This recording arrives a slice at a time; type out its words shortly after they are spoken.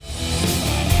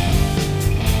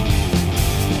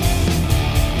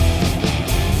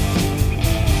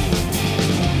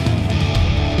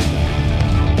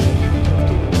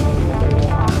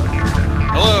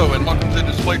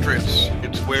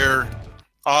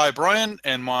I, Brian,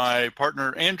 and my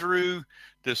partner Andrew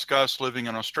discuss living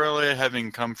in Australia,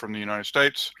 having come from the United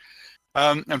States.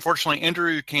 Unfortunately,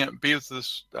 Andrew can't be with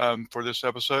us for this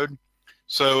episode,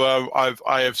 so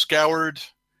I have scoured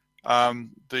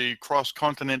the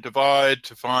cross-continent divide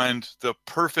to find the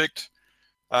perfect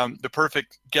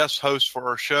guest host for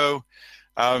our show,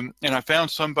 and I found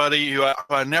somebody who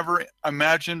I never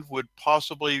imagined would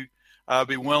possibly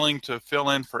be willing to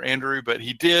fill in for Andrew, but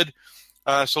he did.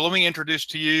 So let me introduce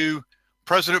to you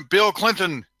President Bill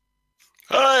Clinton.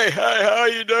 Hey, how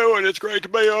you doing? It's great to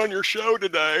be on your show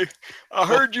today. I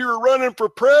heard you were running for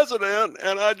president,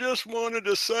 and I just wanted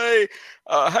to say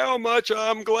how much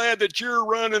I'm glad that you're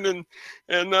running,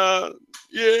 and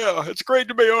yeah, it's great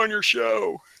to be on your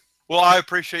show. Well, I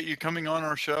appreciate you coming on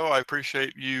our show. I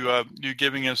appreciate you you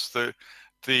giving us the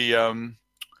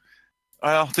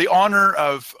honor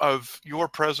of your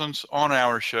presence on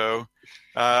our show.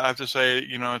 I have to say,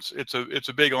 you know, it's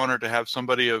a big honor to have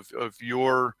somebody of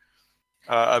your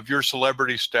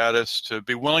celebrity status to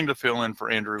be willing to fill in for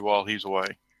Andrew while he's away.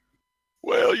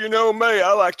 Well, you know me,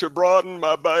 I like to broaden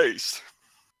my base.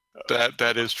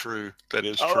 That is true. That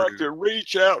is true. I like to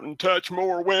reach out and touch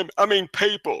more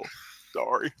people.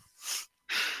 Sorry.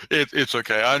 It's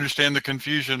okay. I understand the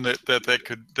confusion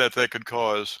that could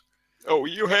cause. Oh,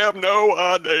 you have no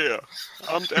idea.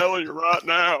 I'm telling you right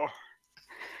now.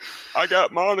 I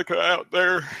got Monica out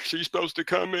there. She's supposed to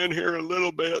come in here a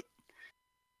little bit.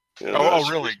 Oh,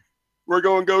 really? We're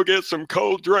going to go get some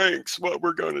cold drinks, what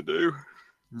we're going to do.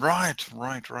 Right.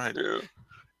 Yeah.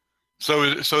 So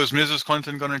is Mrs.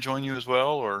 Clinton going to join you as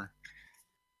well, or?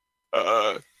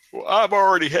 Well, I've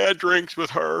already had drinks with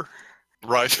her.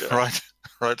 Right.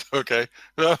 Okay.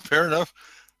 Fair enough.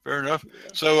 Yeah.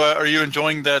 So are you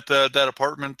enjoying that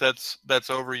apartment that's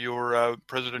over your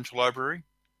presidential library?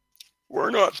 We're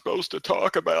not supposed to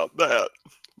talk about that.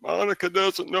 Monica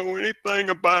doesn't know anything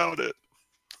about it.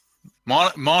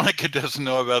 Monica doesn't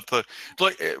know about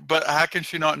but how can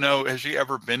she not know? Has she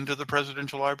ever been to the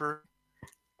presidential library?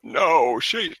 No,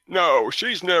 she's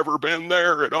never been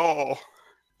there at all.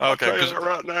 Okay, because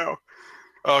right now.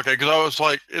 Okay, because I was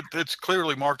like, it's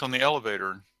clearly marked on the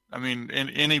elevator. I mean,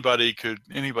 anybody could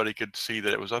see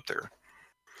that it was up there.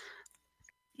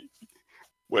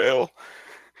 Well,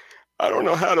 I don't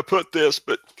know how to put this,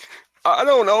 but I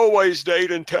don't always date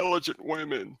intelligent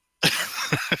women.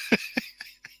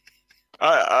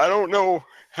 I don't know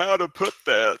how to put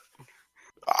that.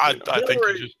 I think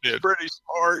you just did. Pretty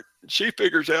smart. She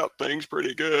figures out things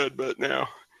pretty good, but now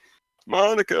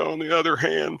Monica, on the other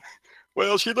hand,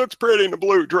 well, she looks pretty in a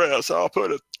blue dress. I'll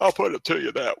put it to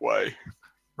you that way.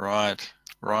 Right.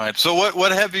 So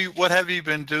what have you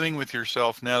been doing with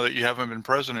yourself now that you haven't been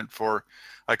president for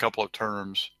a couple of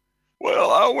terms?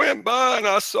 Well, I went by and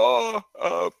I saw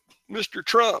Mr.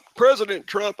 Trump, President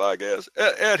Trump, I guess,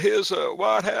 at his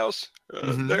White House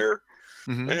there.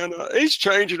 Mm-hmm. And he's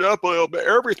changed it up a little bit.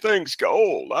 Everything's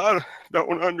gold. I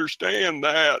don't understand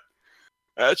that.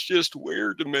 That's just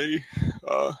weird to me.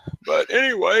 But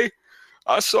anyway,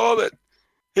 I saw that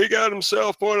he got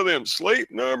himself one of them sleep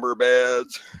number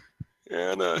beds.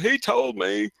 And he told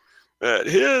me that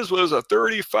his was a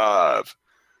 35.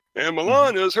 And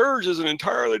Melania's, hers is an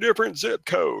entirely different zip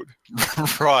code.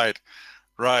 Right.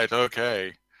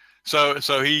 Okay.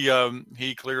 So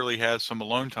he clearly has some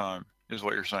alone time, is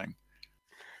what you're saying.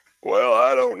 Well,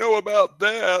 I don't know about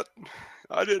that.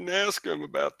 I didn't ask him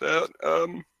about that.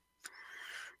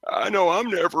 I know I'm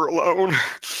never alone.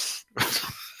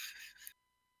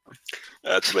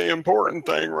 That's the important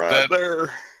thing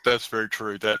there. That's very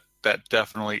true. That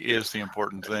definitely is the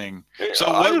important thing. Yeah,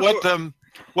 so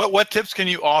what tips can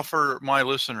you offer my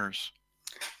listeners?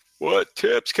 What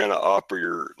tips can I offer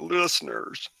your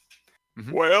listeners?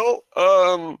 Mm-hmm. Well,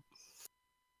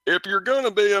 if you're going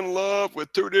to be in love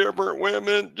with two different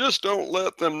women, just don't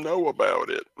let them know about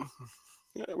it.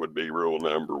 That would be rule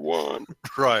number one.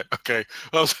 Right. Okay.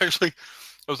 I was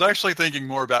actually thinking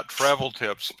more about travel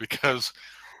tips because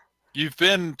you've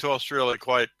been to Australia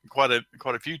quite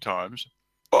a few times.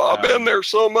 Well, I've been there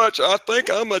so much, I think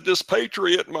I'm a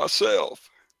dispatriot myself.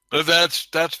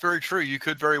 That's very true. You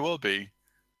could very well be.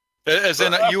 As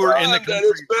in, you were in the country. That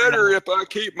it's better if I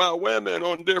keep my women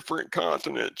on different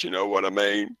continents. You know what I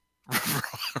mean?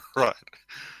 Right.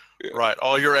 Yeah. Right.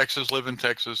 All your exes live in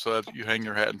Texas, so that you hang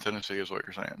your hat in Tennessee, is what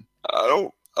you're saying. I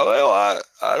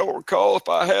don't recall if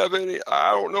I have any.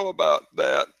 I don't know about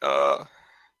that.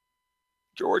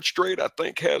 George Strait, I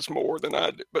think, has more than I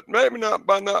do, but maybe not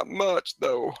much,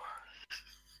 though.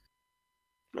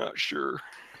 Not sure.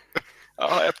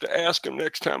 I'll have to ask him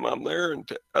next time I'm there in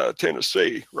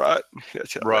Tennessee, right?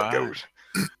 That's how that goes.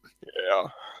 Yeah,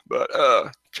 but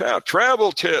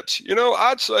Travel tips.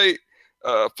 I'd say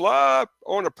fly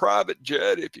on a private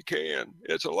jet if you can.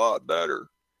 It's a lot better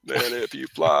than if you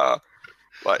fly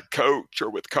like coach or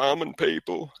with common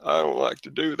people. I don't like to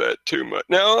do that too much.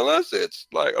 Now, unless it's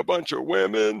like a bunch of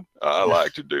women, I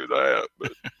like to do that.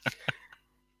 But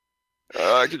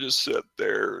I could just sit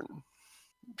there and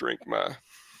drink my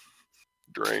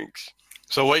drinks.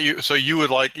 So you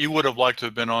would have liked to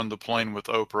have been on the plane with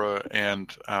Oprah,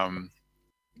 and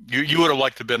you would have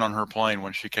liked to have been on her plane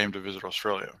when she came to visit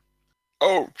Australia.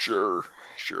 Oh, sure.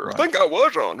 Right. I think I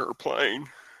was on her plane.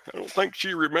 I don't think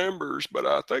she remembers, but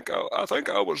I think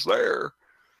I was there.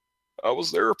 I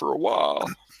was there for a while.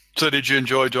 So did you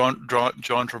enjoy John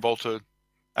Travolta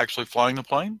actually flying the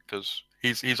plane? Because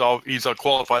he's a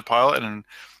qualified pilot and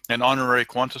an honorary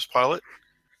Qantas pilot.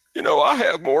 I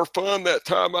have more fun that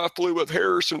time I flew with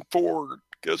Harrison Ford,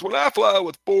 because when I fly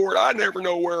with Ford, I never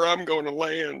know where I'm going to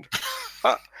land.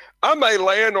 I may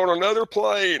land on another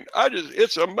plane.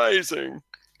 It's amazing.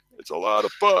 It's a lot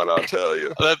of fun, I'll tell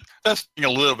you. That's being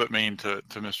a little bit mean to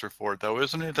Mr. Ford, though,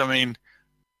 isn't it? I mean,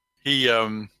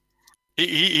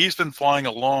 he's been flying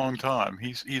a long time.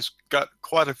 He's got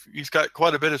quite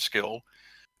a bit of skill,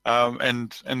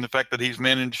 and the fact that he's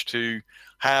managed to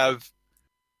have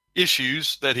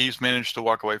issues that he's managed to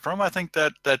walk away from, I think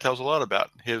that tells a lot about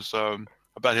his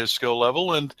skill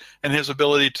level and his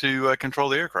ability to control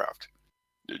the aircraft.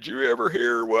 Did you ever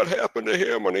hear what happened to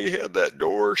him when he had that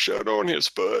door shut on his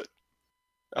foot?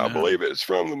 I believe it's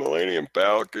from the Millennium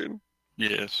Falcon.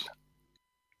 Yes.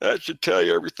 That should tell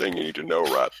you everything you need to know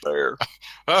right there.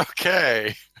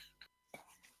 Okay.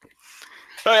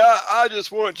 Hey, I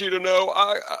just want you to know,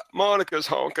 Monica's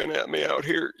honking at me out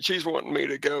here. She's wanting me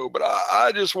to go, but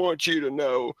I just want you to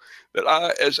know that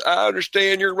as I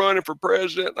understand you're running for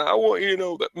president, I want you to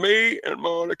know that me and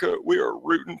Monica, we are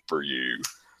rooting for you.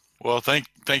 Well, thank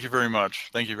you very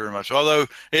much. Thank you very much. Although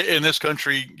in this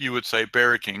country, you would say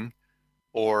barracking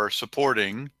or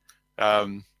supporting.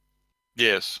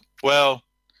 Yes. Well,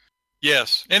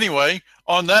 yes. Anyway,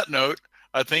 on that note,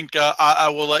 I think I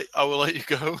will let you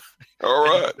go. All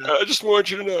right. I just want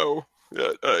you to know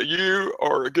that you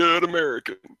are a good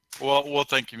American. Well,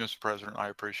 thank you, Mr. President. I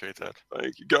appreciate that.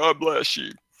 Thank you. God bless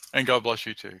you. And God bless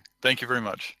you too. Thank you very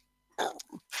much.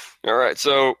 All right.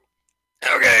 So,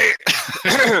 okay.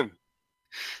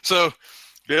 So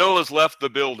Bill has left the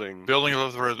building.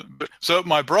 So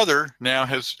my brother now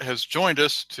has joined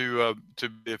us to be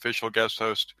the official guest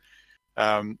host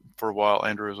for a while.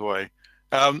 Andrew is away.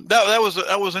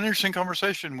 That was an interesting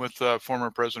conversation with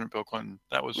former President Bill Clinton.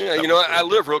 I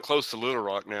live real close to Little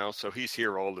Rock now, so he's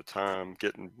here all the time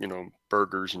getting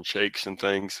burgers and shakes and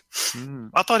things.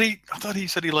 I thought he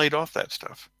said he laid off that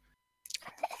stuff.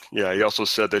 Yeah, he also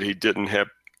said that he didn't have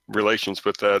relations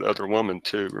with that other woman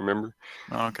too. Remember?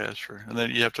 Oh, okay, that's true. And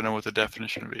then you have to know what the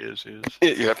definition of it is.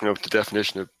 You have to know what the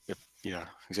definition of yeah,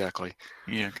 exactly.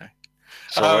 Yeah, okay.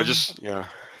 So But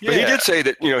he did say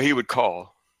that he would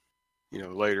call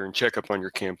later and check up on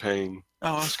your campaign.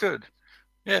 Oh, that's good.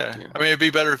 Yeah. I mean, it'd be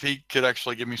better if he could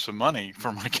actually give me some money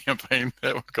for my campaign.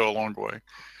 That would go a long way.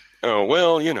 Oh,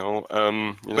 well,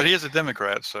 But he is a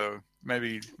Democrat, so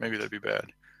maybe that'd be bad.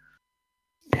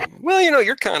 Well,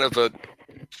 you're kind of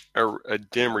a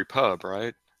Dem Repub,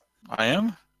 right? I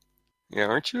am? Yeah,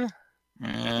 aren't you?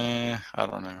 I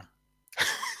don't know.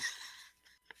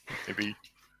 Maybe.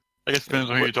 I guess it depends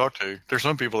on who you talk to. There's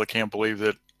some people that can't believe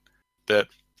that.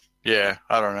 Yeah,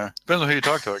 I don't know. Depends on who you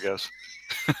talk to, I guess.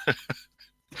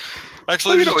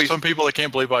 Actually, there's some people that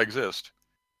can't believe I exist.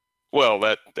 Well,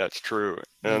 that's true.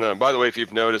 And by the way, if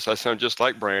you've noticed, I sound just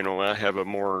like Brandon. I have a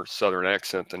more Southern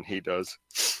accent than he does.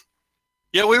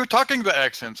 Yeah, we were talking about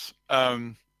accents,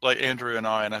 like Andrew and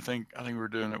I think we were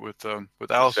doing it with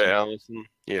Allison. Allison.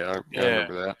 Yeah, I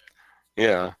remember that.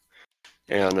 Yeah,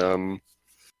 and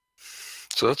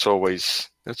so that's always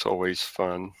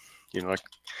fun. Like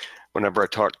whenever I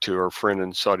talk to our friend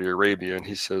in Saudi Arabia, and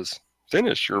he says,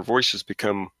 "Dennis, your voice has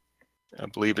become, I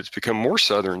believe it's become more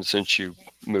Southern since you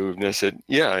moved." And I said,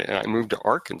 "Yeah, I moved to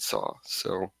Arkansas,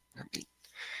 so I mean,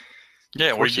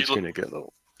 yeah, well, it's going to get a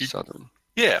little Southern."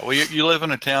 Yeah, well, you live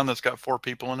in a town that's got 4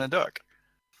 people and a duck.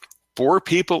 4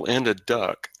 people and a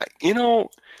duck.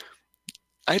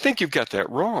 I think you've got that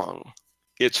wrong.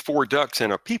 It's 4 ducks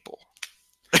and a people.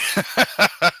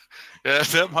 Yeah,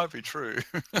 that might be true.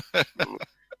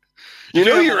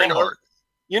 You're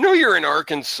in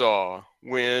Arkansas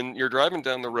when you're driving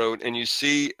down the road and you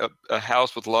see a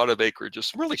house with a lot of acreage, a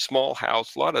really small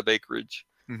house, a lot of acreage,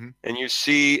 and you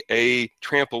see a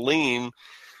trampoline.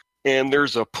 And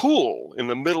there's a pool in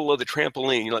the middle of the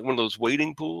trampoline, like one of those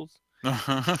wading pools.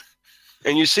 And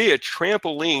you see a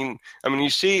trampoline. I mean,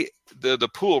 you see the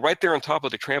pool right there on top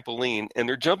of the trampoline, and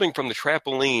they're jumping from the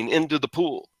trampoline into the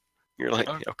pool. You're like,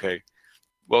 okay,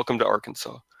 welcome to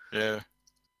Arkansas. Yeah.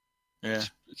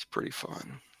 It's pretty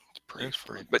fun. It's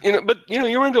pretty. But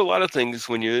you run into a lot of things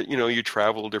when you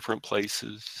travel different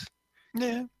places.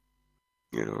 Yeah.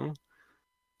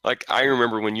 Like I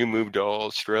remember when you moved to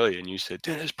Australia and you said,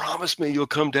 Dennis, promise me you'll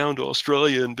come down to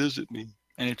Australia and visit me.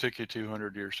 And it took you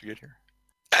 200 years to get here.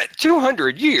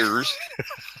 200 years?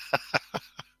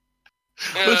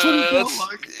 That's what it felt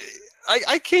like.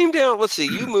 I came down, let's see,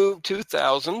 you moved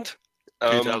 2000.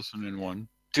 2001.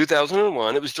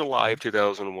 2001. It was July of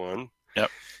 2001.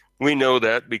 Yep. We know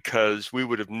that because we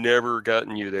would have never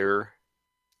gotten you there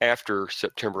after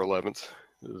September 11th,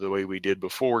 the way we did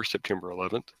before September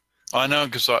 11th. I know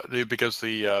because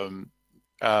the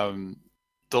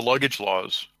luggage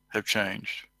laws have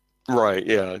changed. Right.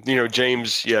 Yeah.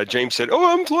 James said,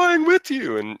 "Oh, I'm flying with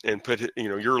you," and put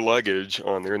your luggage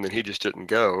on there, and then he just didn't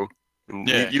go. And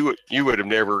you would have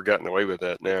never gotten away with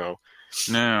that now.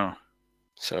 No.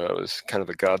 So it was kind of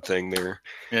a God thing there.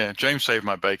 Yeah, James saved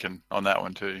my bacon on that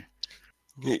one too.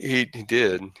 He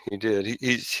did. He did.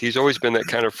 He's always been that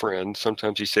kind of friend.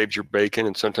 Sometimes he saves your bacon,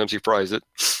 and sometimes he fries it.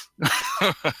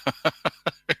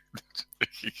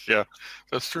 Yeah,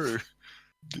 that's true.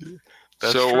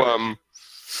 That's true.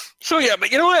 So yeah, but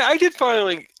I did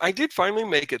finally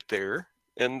make it there,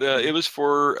 and it was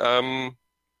for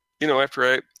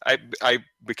after I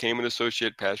became an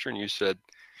associate pastor, and you said,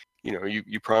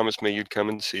 you promised me you'd come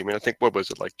and see me. I think, what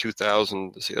was it, like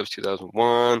 2000? Let's see, that was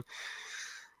 2001.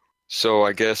 So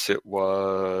I guess it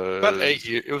was about 8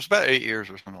 years. It was about 8 years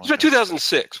or something. It was about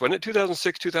 2006, wasn't it?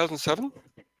 2006, 2007.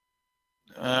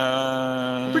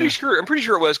 I'm pretty sure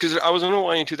it was, because I was in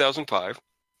Hawaii in 2005.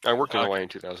 I worked in Hawaii in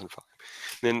 2005.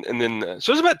 So it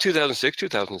was about 2006,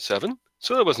 2007.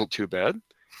 So that wasn't too bad.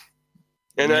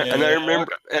 And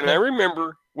I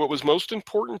remember what was most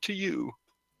important to you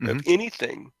of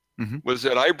anything was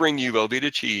that I bring you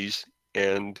Velveeta cheese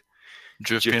and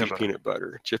Jif peanut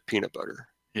butter. Jif peanut butter.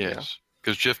 Yes,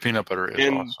 because Jif peanut butter is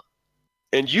awesome.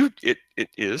 And it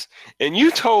is. And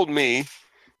you told me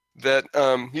that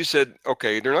you said,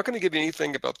 okay, they're not going to give you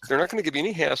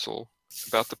any hassle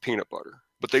about the peanut butter,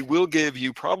 but they will give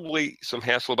you probably some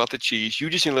hassle about the cheese. You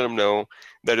just need to let them know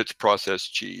that it's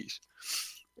processed cheese.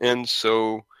 And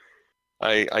so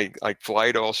I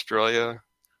fly to Australia.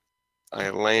 I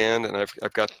land, and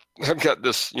I've got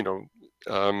this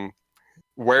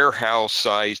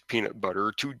warehouse-sized peanut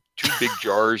butter, two big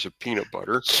jars of peanut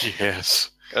butter.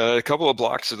 Yes. A couple of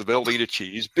blocks of the Velveeta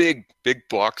cheese, big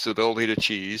blocks of Velveeta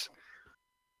cheese.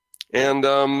 And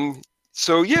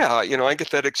so yeah, I get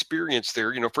that experience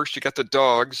there. First you got the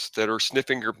dogs that are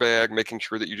sniffing your bag, making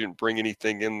sure that you didn't bring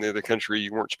anything in the country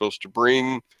you weren't supposed to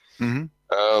bring,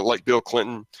 like Bill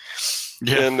Clinton.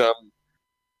 Yeah. And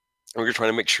we're trying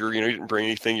to make sure you didn't bring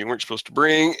anything you weren't supposed to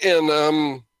bring.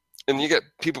 And you got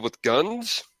people with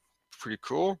guns, pretty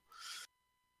cool.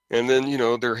 And then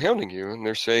they're hounding you, and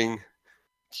they're saying,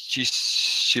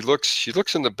 she looks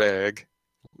in the bag.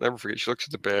 I'll never forget. She looks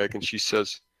at the bag and she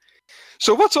says,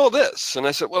 "So what's all this?" And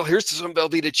I said, "Well, here's some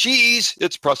Velveeta cheese.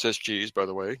 It's processed cheese, by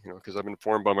the way, because I've been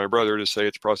informed by my brother to say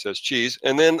it's processed cheese."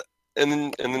 And then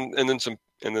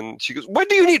she goes, "What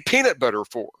do you need peanut butter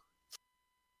for?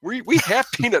 We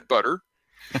have peanut butter."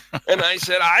 And I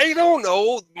said, "I don't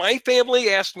know. My family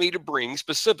asked me to bring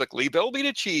specifically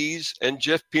Velveeta cheese and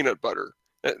Jif peanut butter."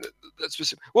 That's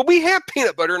specific. "Well, we have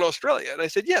peanut butter in Australia." And I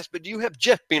said, "Yes, but do you have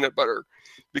Jif peanut butter?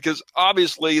 Because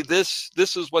obviously this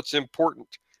is what's important,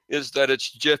 is that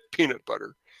it's Jif peanut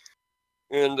butter."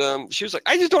 And she was like,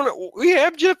 "I just don't know. We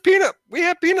have peanut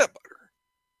butter."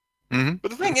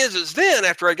 But the thing is then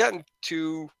after I got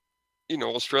into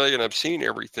Australia and I've seen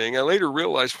everything, I later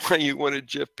realized why you wanted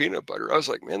Jif peanut butter. I was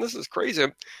like, man, this is crazy.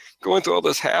 I'm going through all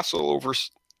this hassle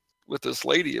with this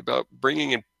lady about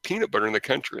bringing in peanut butter in the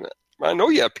country. And I know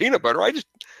you have peanut butter. I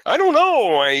don't know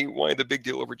why the big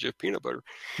deal over Jif peanut butter.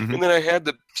 And then I had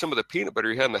some of the peanut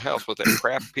butter you had in the house with that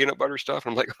Kraft peanut butter stuff.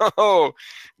 And I'm like, oh,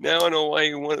 now I know why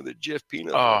you wanted the Jif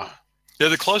peanut butter. Yeah,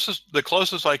 the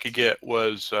closest I could get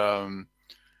was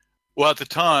well, at the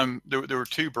time, there were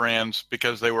two brands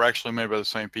because they were actually made by the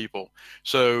same people.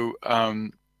 So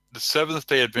the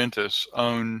Seventh-day Adventists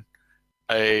own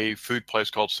a food place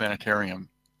called Sanitarium,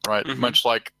 right? Much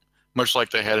like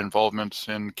they had involvements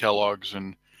in Kellogg's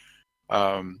and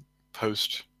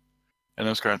Post and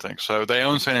those kind of things. So they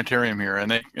own Sanitarium here, and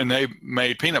they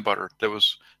made peanut butter that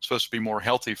was supposed to be more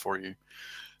healthy for you.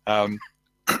 And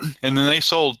then they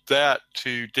sold that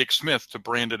to Dick Smith to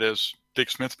brand it as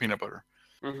Dick Smith peanut butter.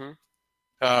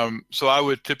 So I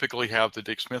would typically have the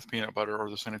Dick Smith peanut butter or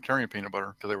the Sanitarium peanut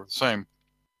butter because they were the same.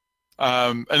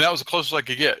 And that was the closest I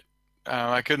could get.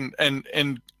 I couldn't,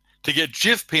 and to get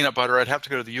Jif peanut butter, I'd have to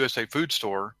go to the USA Food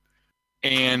Store,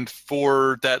 and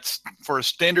for a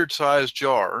standard size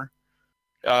jar,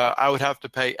 I would have to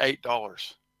pay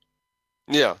 $8.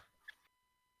 Yeah,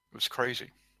 it was crazy.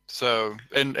 So,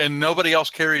 and nobody else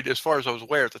carried, as far as I was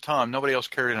aware at the time, nobody else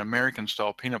carried an American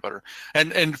style peanut butter.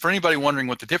 And for anybody wondering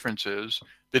what the difference is,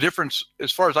 the difference,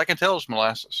 as far as I can tell, is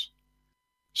molasses.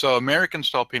 So American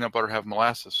style peanut butter have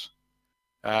molasses,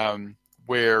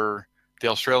 where the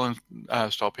Australian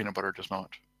style peanut butter does not.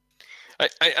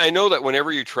 I know that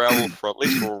whenever you travel from, at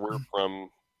least where we're from,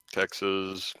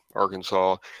 Texas,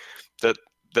 Arkansas, that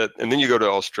and then you go to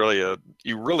Australia,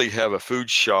 you really have a food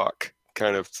shock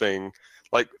kind of thing.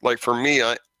 Like for me,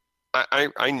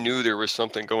 I knew there was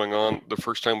something going on the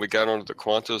first time we got onto the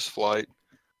Qantas flight,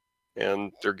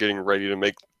 and they're getting ready to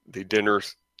make the dinner,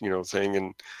 thing,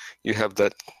 and you have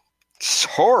that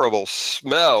horrible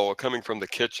smell coming from the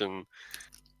kitchen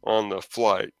on the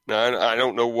flight. Now, I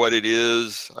don't know what it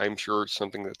is. I'm sure it's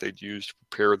something that they'd use to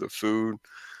prepare the food.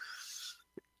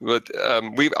 But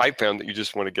I found that you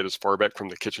just want to get as far back from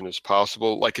the kitchen as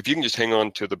possible. Like if you can just hang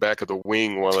on to the back of the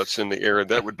wing while it's in the air,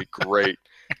 that would be great.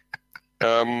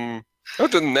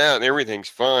 Other than that, everything's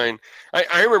fine.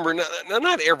 I remember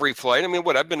not every flight. I mean,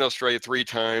 I've been to Australia 3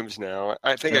 times now.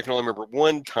 I think I can only remember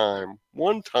one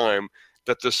time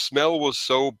that the smell was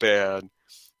so bad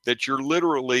that you're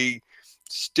literally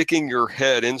sticking your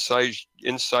head inside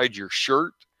your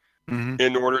shirt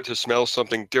in order to smell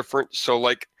something different. So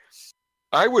like,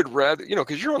 I would rather,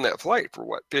 because you're on that flight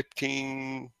for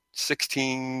 15,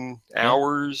 16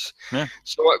 hours. Yeah.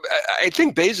 So I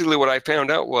think basically what I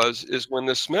found out is when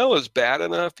the smell is bad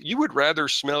enough, you would rather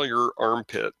smell your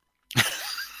armpit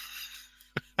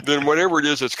than whatever it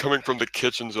is that's coming from the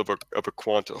kitchens of a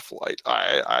Qantas flight.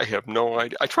 I have no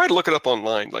idea. I tried to look it up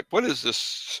online. Like, what is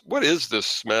this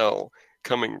smell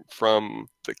coming from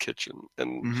the kitchen?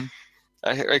 And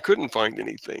I couldn't find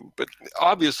anything. But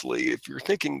obviously, if you're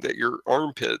thinking that your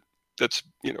armpit, that's,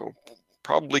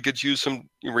 probably could use some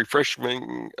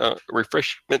refreshment of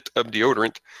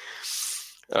deodorant.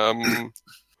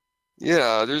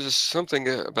 Yeah, there's just something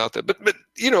about that. But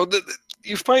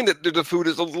you find that the food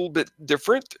is a little bit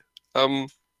different in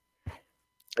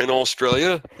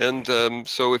Australia, and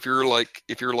so if you're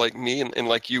like me and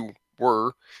like you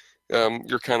were,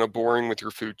 you're kind of boring with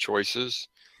your food choices.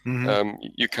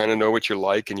 You kind of know what you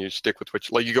like, and you stick with what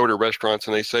you like. You go to restaurants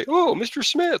and they say, "Oh, Mr.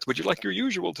 Smith, would you like your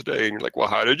usual today?" And you're like, "Well,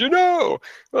 how did you know?"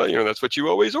 Well, that's what you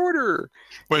always order.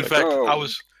 Well, in fact,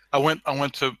 I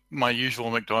went to my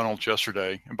usual McDonald's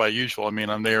yesterday, and by usual I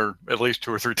mean I'm there at least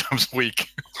 2 or 3 times a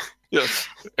week. Yes,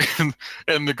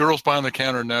 and the girls behind the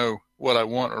counter know what I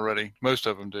want already. Most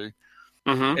of them do.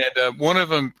 And one of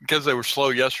them, because they were slow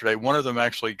yesterday, one of them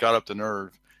actually got up the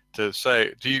nerve to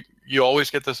say, "Do you always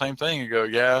get the same thing?" You go,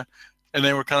 "Yeah," and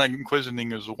they were kind of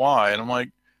inquisitive as to why, and I'm like,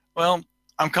 "Well,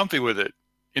 I'm comfy with it,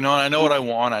 and I know what I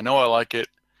want. I know I like it,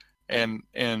 and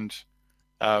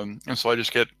so I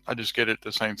just get it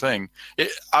the same thing.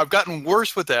 I've gotten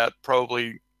worse with that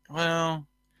probably. Well,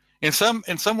 in some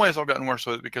ways I've gotten worse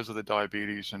with it because of the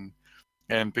diabetes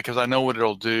and because I know what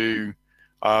it'll do.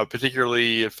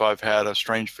 Particularly if I've had a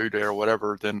strange food day or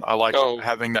whatever, then I like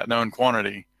having that known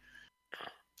quantity.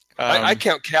 I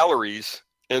count calories,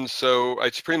 and so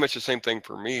it's pretty much the same thing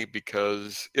for me,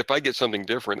 because if I get something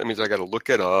different, that means I got to look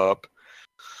it up,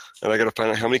 and I got to find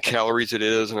out how many calories it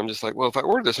is, and I'm just like, well, if I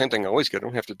order the same thing I always get, I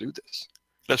don't have to do this.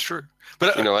 That's true.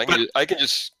 But I can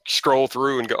just scroll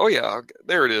through and go, oh yeah,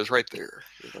 there it is right there.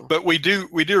 But we do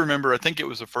remember, I think it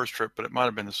was the first trip, but it might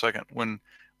have been the second, when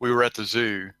we were at the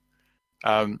zoo,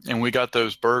 and we got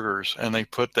those burgers, and they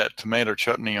put that tomato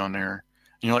chutney on there.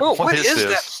 And you're like, what is this?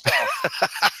 That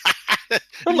stuff?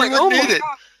 I'm like, oh my God.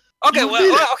 Okay, like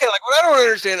what I don't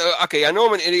understand. Okay, I know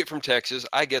I'm an idiot from Texas.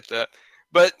 I get that.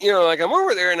 But, like I'm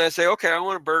over there and I say, okay, I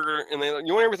want a burger. And they're like,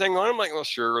 you want everything on it? I'm like, well,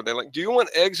 sure. They're like, do you want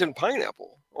eggs and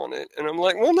pineapple on it? And I'm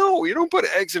like, well, no, you don't put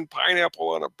eggs and pineapple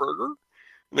on a burger.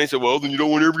 And they said, well, then you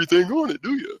don't want everything on it,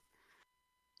 do you?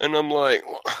 And I'm like,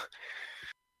 well,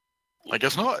 I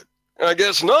guess not. I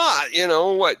guess not.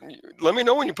 What? Let me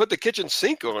know when you put the kitchen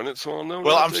sink on it, so I'll know.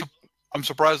 Well, I'm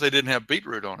surprised they didn't have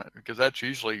beetroot on it, because that's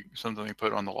usually something they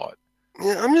put on the lot.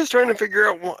 Yeah, I'm just trying to figure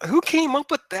out who came up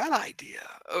with that idea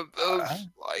of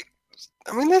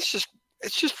it's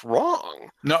just wrong.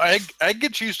 No, egg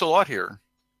gets used a lot here,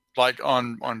 like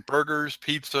on burgers,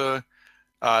 pizza,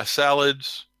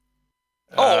 salads.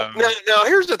 Now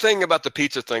here's the thing about the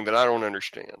pizza thing that I don't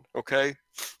understand. Okay,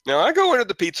 now I go into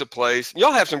the pizza place.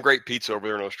 Y'all have some great pizza over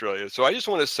there in Australia, so I just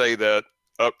want to say that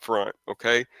up front.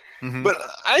 Okay. Mm-hmm. But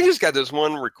I just got this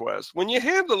one request. When you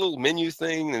have the little menu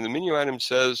thing and the menu item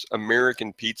says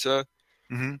American pizza,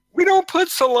 Mm-hmm. we don't put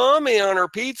salami on our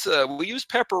pizza. We use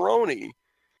pepperoni.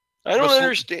 I don't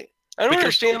understand. I don't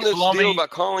understand this deal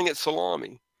about calling it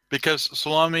salami. Because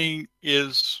salami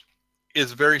is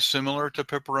very similar to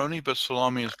pepperoni, but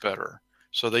salami is better.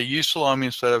 So they use salami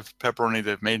instead of pepperoni.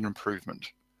 They've made an improvement.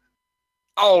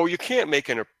 Oh, you can't make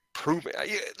an improvement.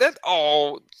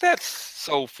 That's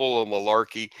so full of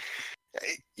malarkey.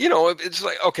 You know, it's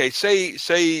like, okay,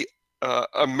 say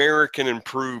American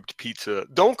improved pizza.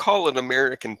 Don't call it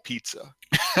American pizza.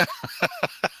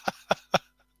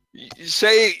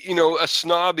 Say, you know, a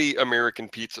snobby American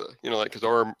pizza, you know, like,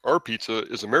 because our pizza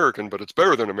is American, but it's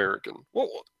better than American. Well,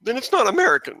 then it's not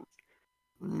American.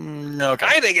 Okay.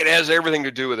 I think it has everything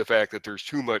to do with the fact that there's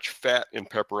too much fat in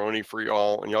pepperoni for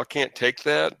y'all, and y'all can't take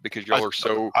that because y'all are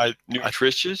so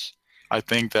nutritious. I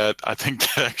think that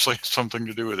actually has something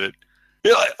to do with it.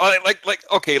 Yeah,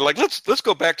 okay, let's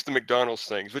go back to the McDonald's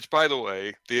things. Which, by the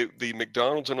way, the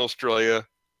McDonald's in Australia,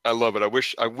 I love it.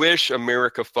 I wish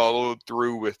America followed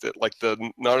through with it, like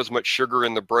the not as much sugar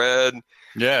in the bread.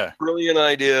 Yeah, brilliant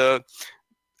idea,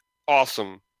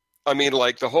 awesome. I mean,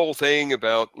 like the whole thing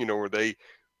about, you know, where they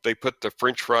put the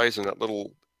French fries in that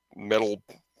little metal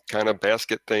kind of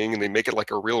basket thing, and they make it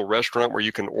like a real restaurant where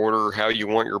you can order how you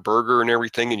want your burger and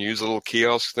everything, and use a little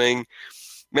kiosk thing.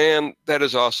 Man, that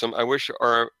is awesome. I wish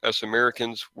us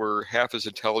Americans were half as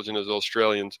intelligent as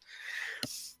Australians.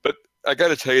 But I got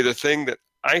to tell you, the thing that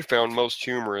I found most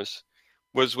humorous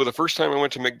was the first time I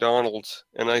went to McDonald's,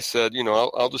 and I said, you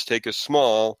know, I'll just take a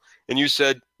small. And you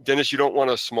said, Dennis, you don't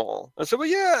want a small. I said, well,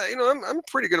 yeah, you know, I'm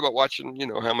pretty good about watching, you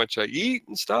know, how much I eat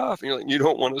and stuff. And you're like, you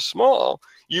don't want a small,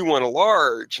 you want a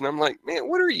large. And I'm like, man,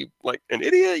 what are you, like an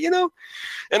idiot, you know?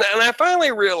 And I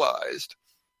finally realized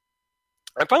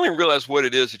what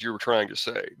it is that you were trying to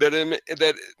say.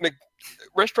 That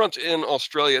restaurants in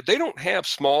Australia, they don't have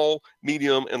small,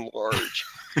 medium, and large.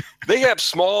 They have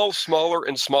small, smaller,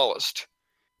 and smallest.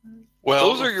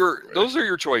 Well, those are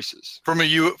your choices. From a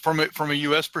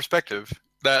U.S. perspective,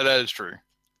 that is true,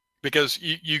 because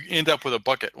you end up with a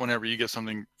bucket whenever you get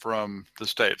something from the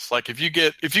States. Like if you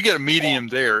get a medium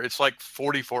there, it's like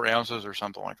 44 ounces or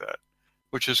something like that,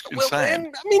 which is insane.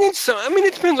 And, I mean,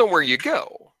 it depends on where you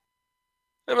go.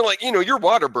 I mean, like, you know, your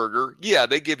Whataburger, yeah,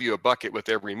 they give you a bucket with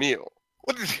every meal.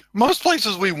 Most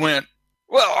places we went.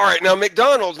 Well, all right, now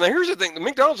McDonald's. Now here's the thing: the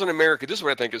McDonald's in America. This is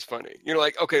what I think is funny. You're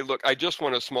like, okay, look, I just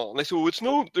want a small, and they say, well,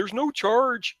 there's no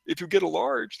charge if you get a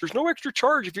large. There's no extra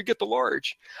charge if you get the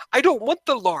large. I don't want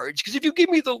the large, because if you give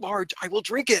me the large, I will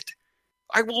drink it.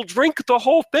 I will drink the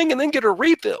whole thing and then get a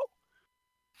refill.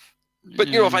 But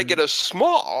you know, if I get a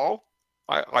small,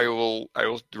 I will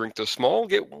drink the small.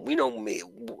 Get, you know, me.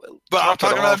 But I'm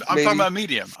talking about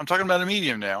medium. I'm talking about a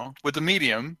medium now. With the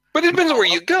medium, but it depends on where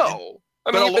you go.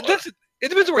 It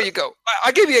depends on where you go.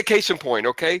 I'll give you a case in point,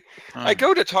 okay? I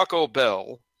go to Taco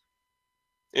Bell,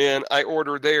 and I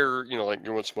order there, you know, like,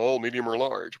 you want small, medium, or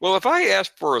large. Well, if I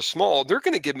ask for a small, they're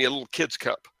going to give me a little kid's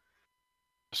cup.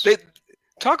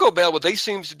 Taco Bell, what they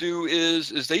seem to do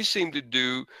is they seem to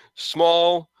do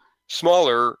small,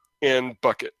 smaller, and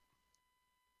bucket.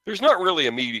 There's not really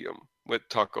a medium with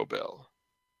Taco Bell.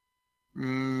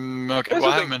 Okay, well,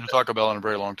 I haven't been to Taco Bell in a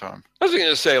very long time. I was going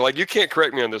to say, like, you can't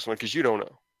correct me on this one because you don't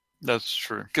know. That's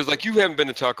true. Because, like, you haven't been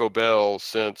to Taco Bell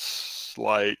since,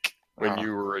 like, when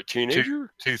you were a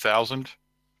teenager? 2000,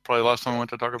 probably the last time I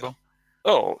went to Taco Bell.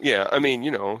 Oh, yeah. I mean,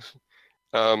 you know.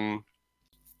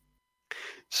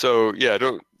 So, yeah,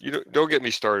 don't get me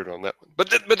started on that one.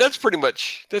 But that's pretty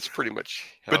much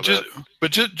how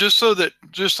just so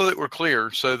that we're clear,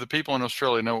 so the people in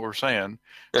Australia know what we're saying.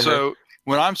 Uh-huh. So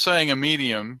when I'm saying a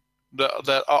medium,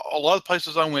 that a lot of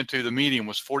places I went to, the medium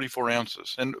was 44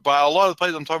 ounces, and by a lot of the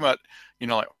places I'm talking about, you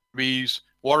know, like Arby's,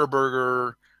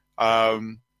 Whataburger,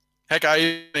 heck,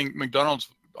 I think McDonald's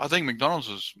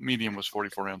medium was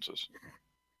 44 ounces.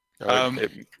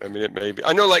 It may be.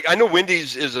 I know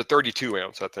Wendy's is a 32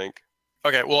 ounce, I think.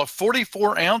 Okay, well, a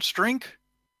 44 ounce drink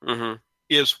mm-hmm.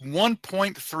 is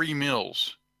 1.3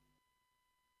 mils.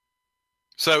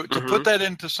 So to put that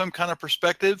into some kind of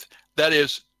perspective, that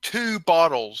is 2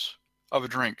 bottles of a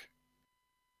drink.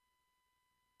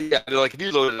 Yeah, like if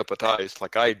you load it up with ice,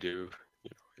 like I do,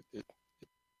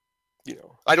 you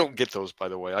know, I don't get those, by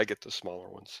the way. I get the smaller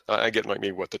ones. I get like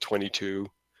maybe the 22.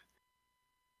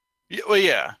 Yeah, well,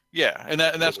 yeah, and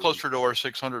that's closer to our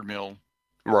 600 mil.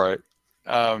 Right.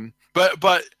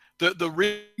 But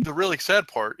the really sad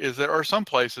part is there are some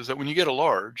places that when you get a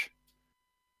large,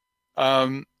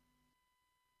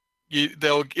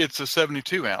 it's a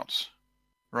 72 ounce,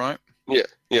 right?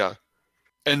 Yeah.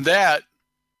 And that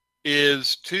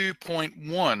is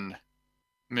 2.1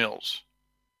 mils.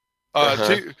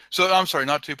 So I'm sorry,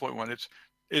 not 2.1.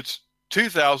 It's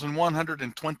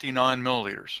 2,129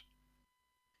 milliliters.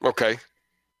 Okay.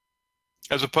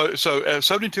 As opposed, so a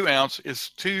 72 ounce is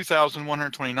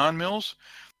 2,129 mils,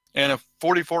 and a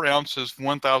 44 ounce is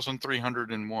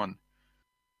 1,301.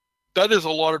 That is a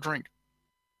lot of drink.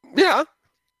 Yeah.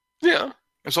 Yeah.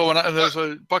 And so when there's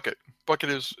a bucket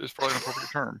is probably an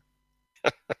appropriate term.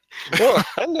 Well,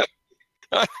 I know.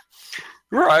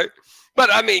 Right. But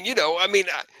I mean,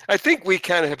 I think we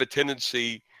kind of have a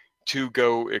tendency to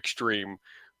go extreme.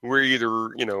 We're either,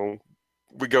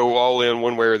 we go all in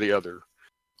one way or the other.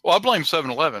 Well, I blame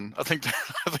 7-Eleven. I think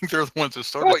they're the ones that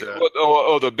started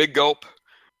that. The big gulp.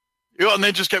 Yeah, and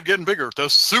they just kept getting bigger. The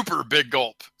super big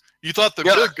gulp. You thought the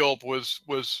big gulp was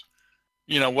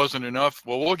wasn't enough.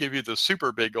 Well, we'll give you the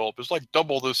super big gulp. It's like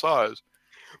double the size.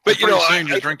 But soon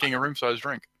you're drinking a room-sized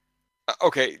drink.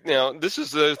 Okay, now this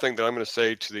is the other thing that I'm going to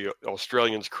say to the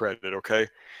Australians' credit. Okay,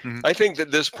 I think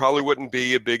that this probably wouldn't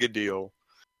be a big a deal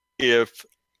if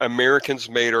Americans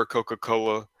made our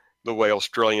Coca-Cola the way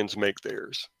Australians make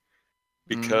theirs,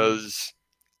 because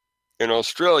in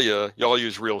Australia y'all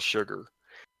use real sugar,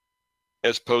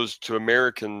 as opposed to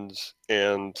Americans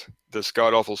and this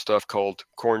god awful stuff called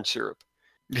corn syrup.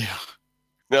 Yeah.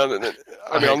 Now,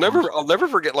 I mean, I'll never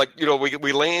forget. Like,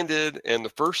 we landed, and the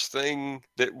first thing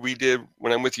that we did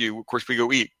when I'm with you, of course, we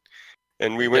go eat,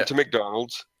 and we went to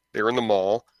McDonald's. They were in the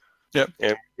mall. Yep.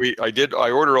 And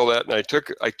I ordered all that, and I took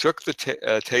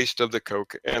the taste of the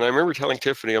Coke, and I remember telling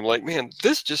Tiffany, I'm like, man,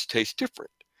 this just tastes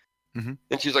different. Mm-hmm.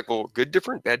 And she's like, well, good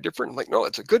different, bad different. I'm like, no,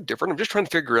 it's a good different. I'm just trying to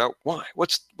figure out why.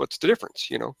 What's the difference,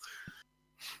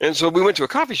 And so we went to a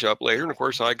coffee shop later, and of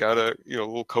course I got a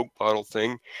little Coke bottle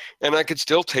thing, and I could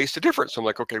still taste the difference. So I'm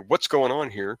like, okay, what's going on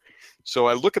here? So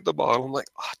I look at the bottle. I'm like,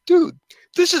 oh, dude,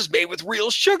 this is made with real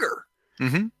sugar.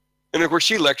 Mm-hmm. And of course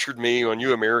she lectured me on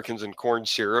you Americans and corn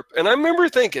syrup. And I remember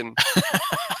thinking,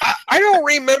 I don't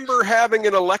remember having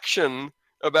an election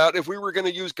about if we were going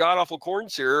to use god awful corn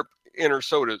syrup in our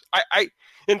sodas.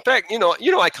 In fact,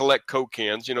 I collect Coke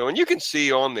cans, and you can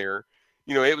see on there,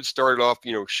 it would start off,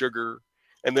 sugar.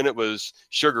 And then it was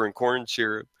sugar and corn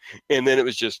syrup. And then it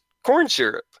was just corn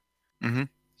syrup. Mm-hmm.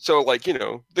 So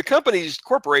the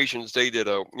corporations, they did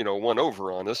a, one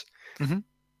over on us. Mm-hmm.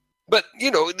 But,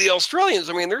 the Australians,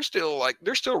 I mean, they're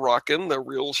still rocking the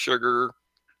real sugar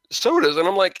sodas. And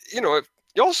I'm like, if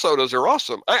y'all sodas are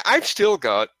awesome. I've still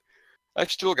got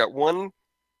one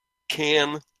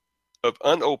can of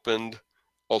unopened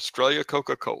Australia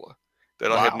Coca-Cola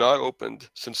that I have not opened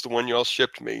since the one y'all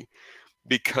shipped me,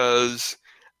 because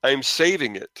I'm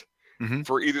saving it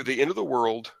for either the end of the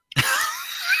world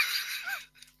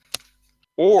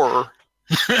or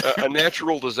a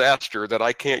natural disaster that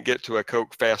I can't get to a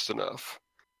Coke fast enough.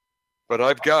 But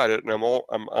I've got it, and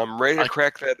I'm ready to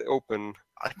crack that open.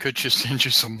 I could just send you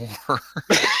some more.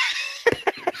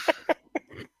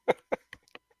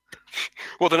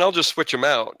 Well, then I'll just switch them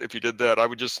out. If you did that, I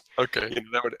would just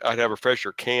I'd have a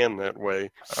fresher can that way.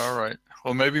 All right.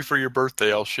 Well, maybe for your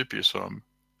birthday, I'll ship you some.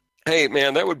 Hey,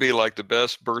 man, that would be like the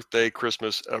best birthday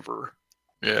Christmas ever.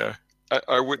 Yeah.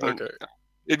 I wouldn't. Okay.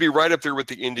 It'd be right up there with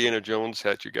the Indiana Jones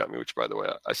hat you got me, which, by the way,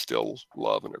 I still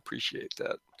love and appreciate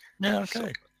that. Yeah. Okay.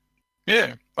 So,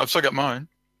 yeah, I've still got mine.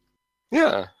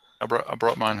 Yeah. I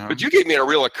brought mine home. But you gave me a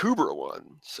real Akubra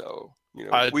one, so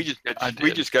we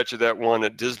just got you that one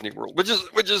at Disney World, which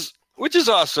is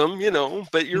awesome,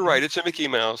 But you're right, it's a Mickey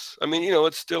Mouse. I mean,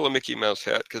 it's still a Mickey Mouse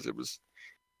hat because it was.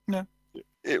 Yeah.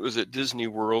 It was at Disney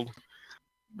World.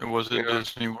 It was at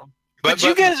Disney World. But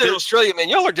you guys in Australia, man,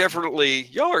 y'all are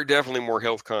definitely more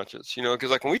health conscious,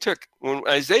 because like when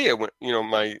Isaiah went,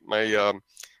 my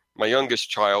youngest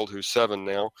child, who's 7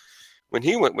 now, when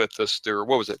he went with us there,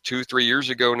 what was it, 2-3 years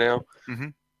ago now? Mm-hmm.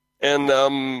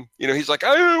 And he's like,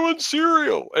 I want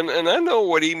cereal, and I know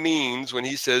what he means when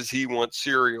he says he wants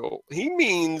cereal. He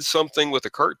means something with a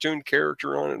cartoon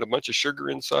character on it, a bunch of sugar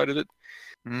inside of it.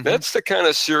 Mm-hmm. That's the kind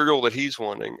of cereal that he's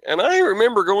wanting. And I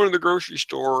remember going to the grocery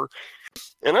store,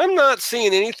 and I'm not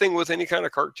seeing anything with any kind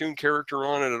of cartoon character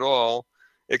on it at all,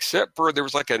 except for there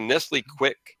was like a Nestle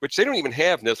Quick, which they don't even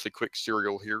have Nestle Quick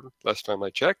cereal here last time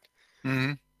I checked.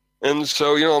 Mm-hmm. And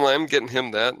so, I'm getting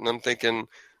him that, and I'm thinking,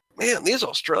 man, these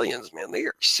Australians, man, they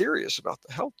are serious about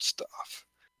the health stuff.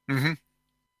 Mm-hmm.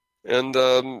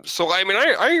 And so, I mean,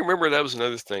 I remember that was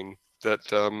another thing that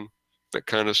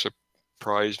kind of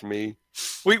surprised me.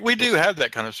 We do have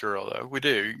that kind of cereal, though. We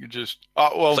do. You just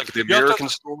well, it's like the American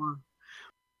store.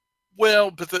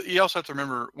 Well, but you also have to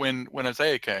remember when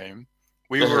Isaiah came,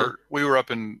 we were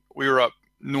up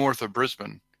north of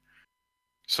Brisbane,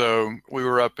 so we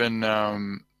were up in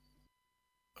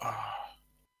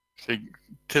See,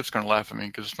 Tip's gonna laugh at me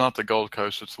because it's not the Gold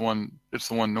Coast. It's the one. It's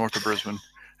the one north of Brisbane,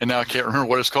 and now I can't remember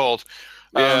what it's called.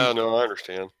 Yeah, no, I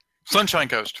understand. Sunshine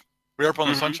Coast. We're up on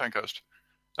the Sunshine Coast,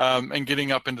 and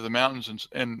getting up into the mountains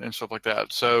and stuff like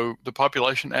that. So the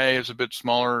population is a bit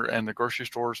smaller, and the grocery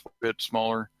stores a bit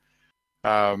smaller.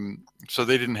 So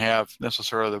they didn't have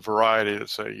necessarily the variety that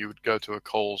say you would go to a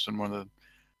Kohl's in one of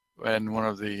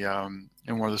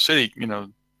the city,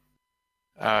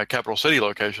 capital city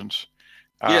locations.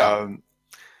 Yeah.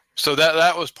 So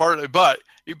that was part of it, but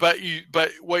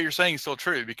what you're saying is still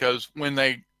true, because when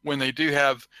they do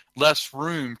have less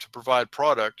room to provide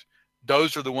product,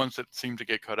 those are the ones that seem to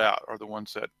get cut out, or the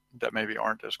ones that maybe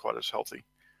aren't as quite as healthy.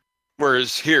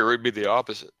 Whereas here it'd be the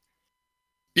opposite.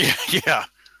 Yeah.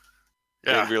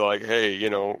 It'd be like, hey,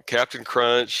 Captain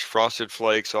Crunch, Frosted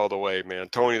Flakes all the way, man.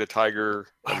 Tony the Tiger.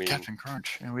 I mean, Captain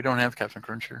Crunch. And we don't have Captain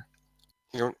Crunch here.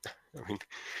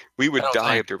 We would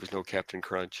die if there was no Captain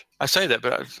Crunch. I say that,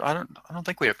 but I don't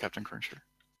think we have Captain Crunch here.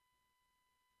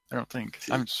 I don't think.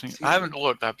 I haven't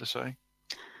looked, I have to say.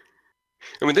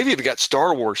 I mean, they've even got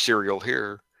Star Wars cereal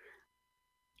here.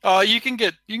 You can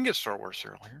get Star Wars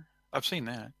cereal here. I've seen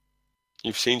that.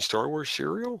 You've seen Star Wars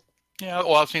cereal? Yeah,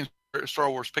 well, I've seen Star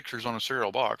Wars pictures on a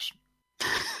cereal box.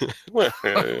 Well,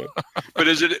 yeah. But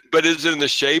is it in the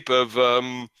shape of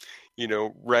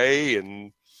Rey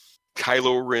and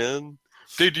Kylo Ren?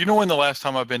 Dude, do you know when the last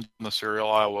time I've been in the cereal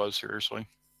aisle was? Seriously.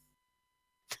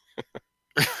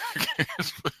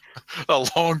 A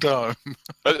long time.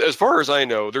 As far as I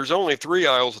know, there's only 3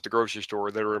 aisles at the grocery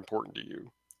store that are important to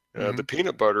you. The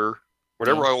peanut butter,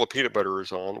 whatever aisle the peanut butter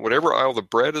is on, whatever aisle the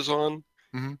bread is on,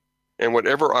 and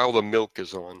whatever aisle the milk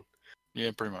is on.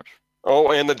 Yeah, pretty much.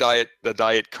 Oh, and the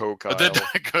Diet Coke aisle.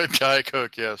 The Diet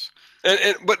Coke, yes.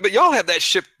 But y'all have that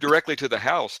shipped directly to the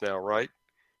house now, right?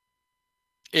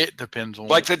 It depends on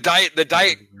the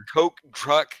Diet Coke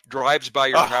truck drives by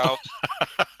your house,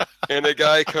 and a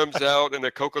guy comes out in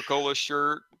a Coca-Cola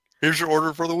shirt. Here's your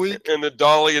order for the week. And the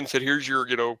dolly, and said, "Here's your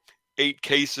 8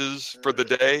 cases for the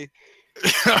day.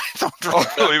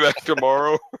 I'll be back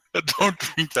tomorrow." Don't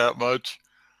drink that much.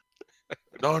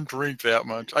 Don't drink that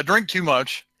much. I drink too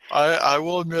much. I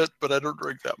will admit, but I don't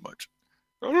drink that much.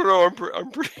 I don't know.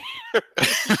 I'm pretty.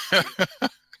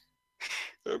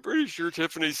 I'm pretty sure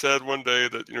Tiffany said one day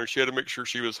that she had to make sure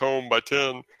she was home by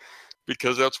 10,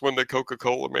 because that's when the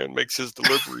Coca-Cola man makes his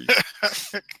delivery.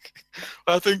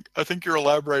 I think you're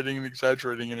elaborating and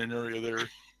exaggerating in an area there.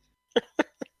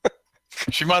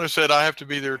 She might have said, "I have to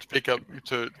be there to pick up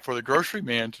for the grocery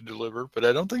man to deliver," but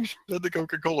I don't think she said the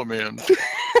Coca-Cola man.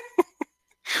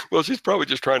 Well, she's probably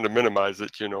just trying to minimize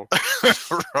it,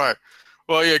 Right.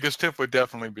 Well, yeah, because Tiff would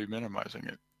definitely be minimizing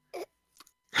it.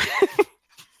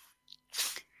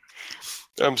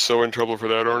 I'm so in trouble for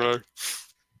that, aren't I?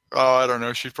 Oh, I don't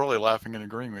know. She's probably laughing and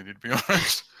agreeing with you, to be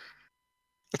honest.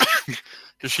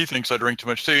 Because she thinks I drink too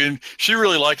much too. And she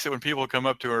really likes it when people come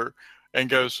up to her and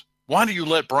goes, "Why do you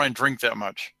let Brian drink that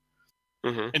much?"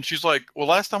 And she's like, "Well,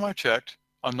 last time I checked,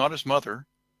 I'm not his mother.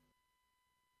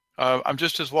 I'm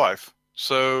just his wife.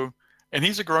 So, and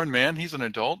he's a grown man, he's an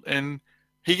adult, and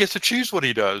he gets to choose what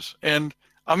he does. And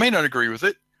I may not agree with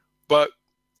it, but,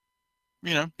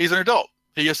 he's an adult.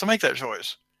 He gets to make that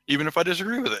choice, even if I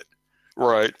disagree with it."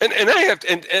 Right. And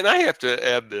I have to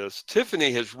add this.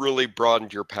 Tiffany has really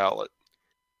broadened your palate.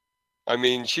 I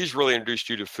mean, she's really introduced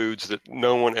you to foods that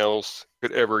no one else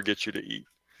could ever get you to eat.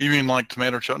 You mean like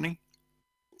tomato chutney?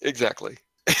 Exactly.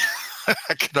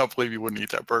 I cannot believe you wouldn't eat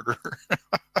that burger.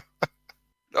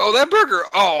 Oh, that burger.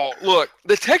 Oh, look,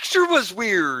 the texture was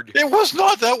weird. It was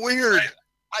not that weird.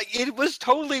 It was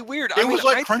totally weird. It was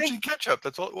like crunchy ketchup.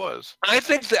 That's all it was. I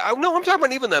think that, no, I'm talking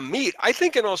about even the meat. I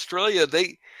think in Australia,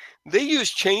 they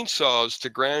use chainsaws to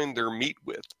grind their meat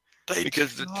with.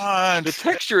 Because the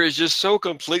texture is just so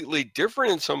completely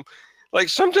different. And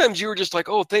sometimes you were just like,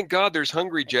 "Oh, thank God there's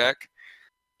Hungry Jack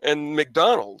and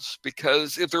McDonald's,"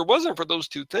 because if there wasn't for those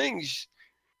two things,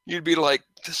 you'd be like,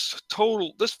 this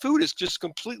food is just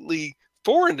completely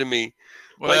foreign to me.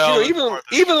 Well,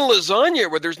 even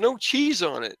lasagna where there's no cheese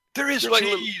on it. There is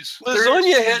cheese.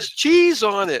 Lasagna has cheese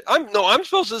on it. I'm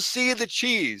supposed to see the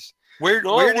cheese. Where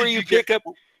did you pick up?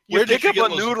 You pick up a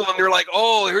noodle and they're like,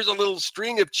 "Oh, here's a little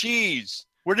string of cheese."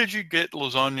 Where did you get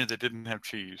lasagna that didn't have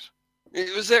cheese?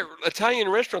 It was that Italian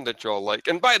restaurant that y'all like.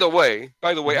 And by the way,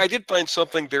 I did find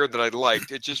something there that I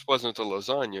liked. It just wasn't a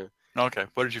lasagna. Okay,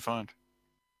 what did you find?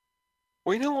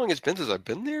 Well, you know how long it's been since I've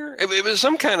been there? It was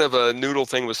some kind of a noodle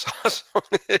thing with sauce on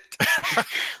it.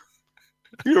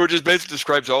 It just basically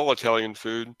describes all Italian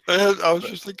food. I was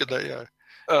just thinking that, yeah.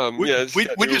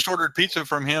 We just ordered pizza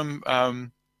from him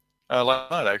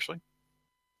last night, actually.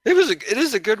 It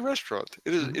is a good restaurant.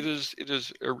 It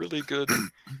is a really good.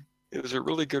 It is a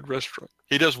really good restaurant.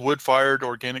 He does wood-fired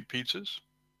organic pizzas.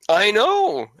 I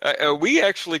know. We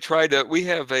actually tried to. We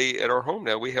have at our home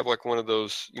now. We have like one of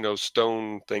those,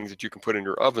 stone things that you can put in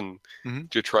your oven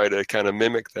to try to kind of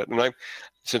mimic that. And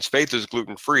since Faith is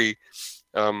gluten-free,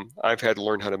 I've had to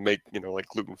learn how to make, like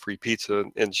gluten-free pizza.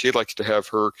 And she likes to have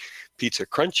her pizza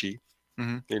crunchy,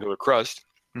 the crust.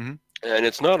 Mm-hmm. And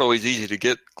it's not always easy to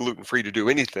get gluten-free to do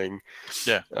anything.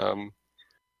 Yeah.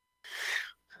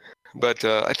 But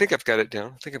I think I've got it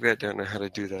down. I think I've got it down on how to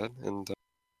do that. And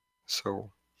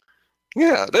so,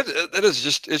 yeah,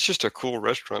 it's just a cool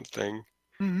restaurant thing.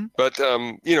 Mm-hmm. But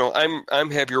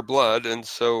I'm have your blood, and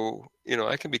so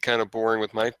I can be kind of boring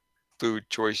with my food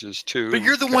choices too. But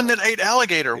you're the one that ate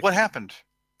alligator. What happened?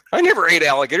 I never ate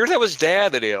alligator. That was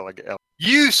Dad that ate alligator.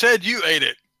 You said you ate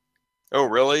it. Oh,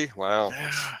 really? Wow.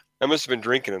 Yeah. I must have been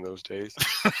drinking in those days.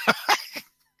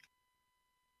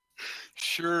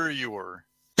 Sure you were.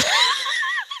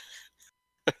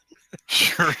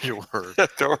 Sure you were. I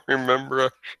don't remember.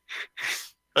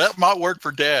 That might work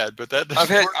for Dad, but that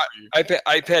doesn't work for you.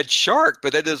 I've had shark,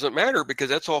 but that doesn't matter because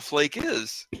that's all Flake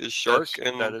is shark.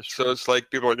 That is true. So it's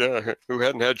like people are like, yeah, who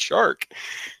hadn't had shark?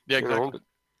 Yeah, exactly.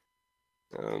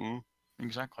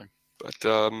 Exactly. But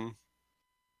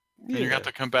and you have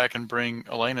to come back and bring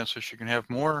Elena so she can have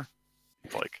more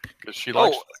Flake because she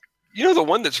likes. Oh, the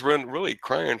one that's really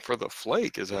crying for the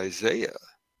Flake is Isaiah.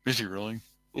 Is he really?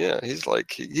 Yeah, he's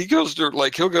like he goes to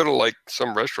he'll go to like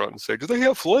some restaurant and say, "Do they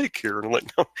have Flake here?" And I'm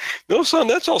like, "No, son,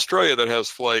 that's Australia that has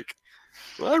Flake.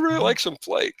 Well, I really like some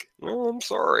Flake." No, I'm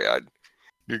sorry,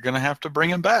 You're gonna have to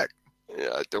bring him back. Yeah,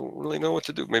 I don't really know what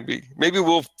to do. Maybe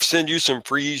we'll send you some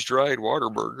freeze-dried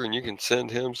Whataburger, and you can send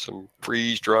him some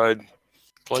freeze-dried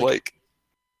Flake.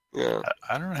 Yeah,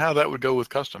 I don't know how that would go with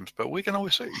customs, but we can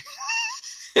always see.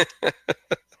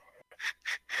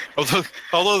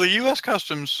 Although the U.S.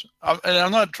 customs, and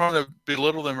I'm not trying to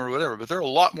belittle them or whatever, but they're a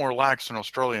lot more lax than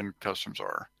Australian customs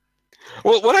are.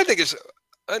 Well, what I think is,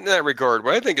 in that regard,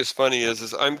 what I think is funny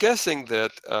is I'm guessing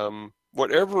that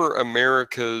whatever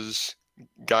America's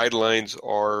guidelines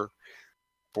are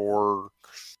for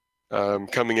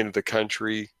coming into the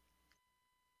country,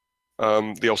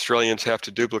 the Australians have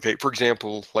to duplicate. For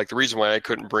example, like the reason why I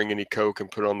couldn't bring any Coke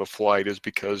and put on the flight is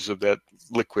because of that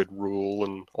liquid rule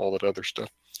and all that other stuff.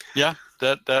 Yeah,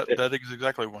 that is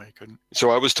exactly why he couldn't.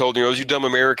 So I was told, it was you dumb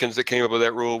Americans that came up with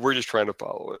that rule. We're just trying to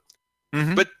follow it.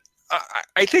 Mm-hmm. But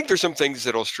I think there's some things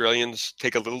that Australians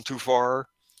take a little too far.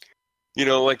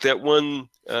 Like that one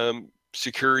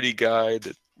security guy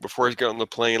that before he got on the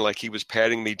plane, like he was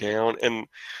patting me down. And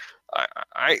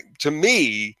to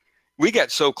me, we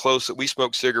got so close that we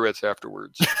smoked cigarettes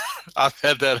afterwards. I've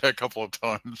had that a couple of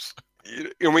times.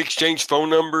 And we exchanged phone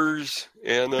numbers.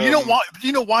 And you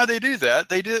know why they do that?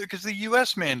 They do it because the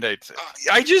U.S. mandates it.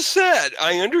 I just said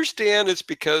I understand it's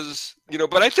because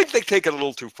but I think they take it a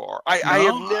little too far. I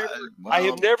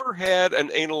have never had an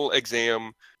anal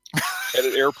exam at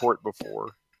an airport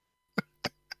before.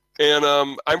 And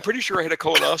I'm pretty sure I had a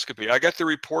colonoscopy. I got the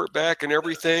report back and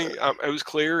everything. It was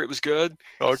clear. It was good.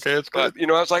 Okay, it's good.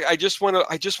 But I was like, I just want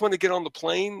to get on the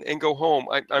plane and go home.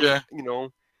 Yeah.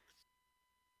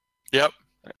 Yep.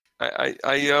 I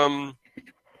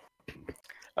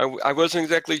wasn't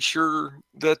exactly sure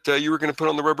that you were going to put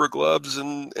on the rubber gloves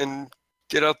and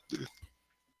get out.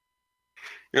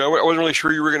 I wasn't really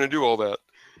sure you were going to do all that.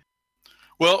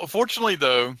 Well, fortunately,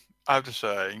 though, I have to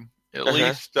say, at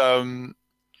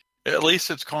least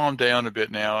it's calmed down a bit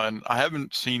now, and I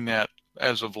haven't seen that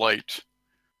as of late.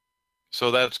 So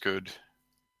that's good.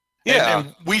 Yeah.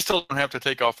 And we still don't have to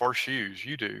take off our shoes.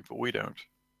 You do, but we don't.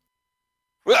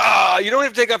 Well, you don't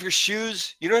have to take off your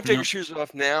shoes. You don't have to take your shoes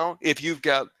off now if you've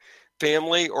got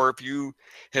family or if you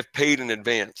have paid in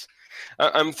advance.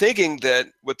 I'm thinking that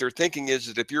what they're thinking is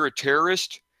that if you're a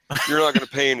terrorist, you're not going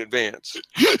to pay in advance.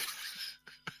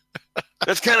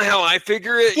 That's kind of how I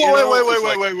figure it. Wait.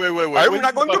 I'm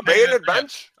not going to pay in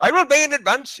advance. I will pay in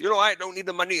advance. I don't need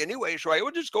the money anyway, so I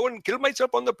will just go and kill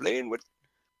myself on the plane. What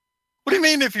do you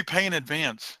mean if you pay in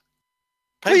advance?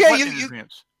 In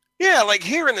advance? Yeah, like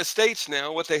here in the States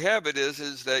now, what they have it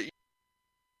is that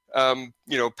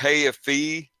pay a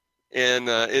fee, and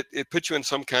it puts you in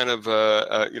some kind of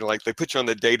like they put you on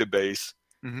the database,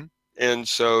 and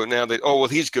so now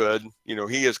he's good,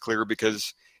 he is clear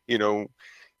because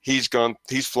he's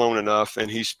flown enough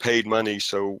and he's paid money,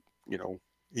 so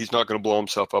he's not going to blow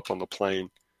himself up on the plane.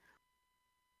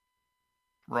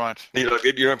 Right. You don't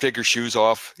have to take your shoes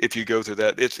off if you go through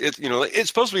that. It's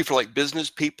supposed to be for like business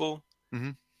people.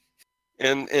 Mm-hmm.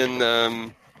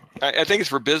 And I think it's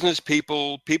for business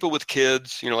people, people with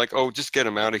kids, like, oh, just get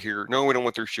them out of here. No, we don't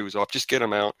want their shoes off. Just get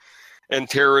them out. And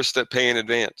terrorists that pay in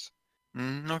advance.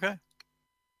 Okay.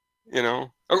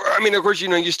 I mean, of course,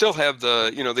 you still have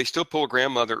they still pull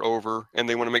grandmother over and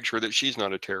they want to make sure that she's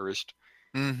not a terrorist.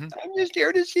 Mm-hmm. I'm just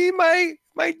here to see my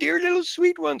dear little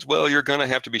sweet ones. Well, you're going to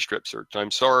have to be strip searched.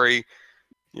 I'm sorry.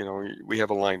 We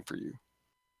have a line for you.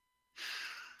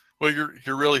 Well,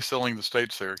 you're really selling the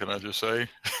states there, can I just say?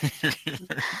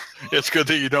 It's good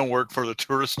that you don't work for the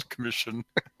Tourist Commission.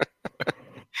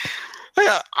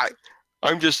 Yeah,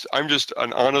 I'm just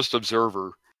an honest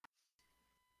observer.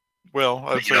 Well,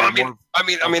 I'd say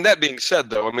I mean, that being said,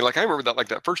 though, I remember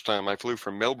that first time I flew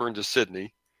from Melbourne to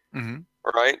Sydney. Mm-hmm.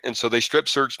 All right, and so they strip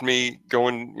searched me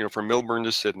going, from Melbourne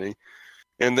to Sydney,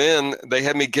 and then they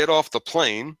had me get off the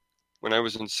plane when I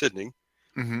was in Sydney,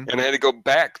 mm-hmm. and I had to go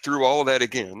back through all of that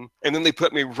again, and then they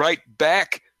put me right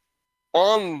back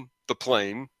on the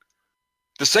plane,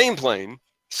 the same plane,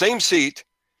 same seat,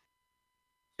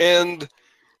 and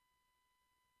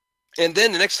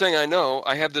then the next thing I know,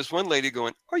 I have this one lady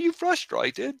going, "Are you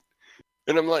frustrated?"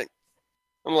 And I'm like,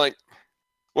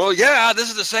 well, yeah, this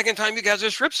is the second time you guys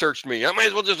have strip searched me. I might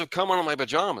as well just have come on in my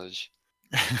pajamas.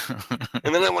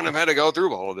 And then I wouldn't have had to go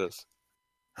through all of this.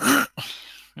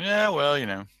 Yeah, well,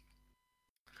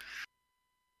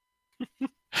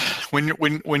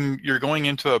 when you're going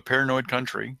into a paranoid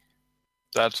country,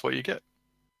 that's what you get.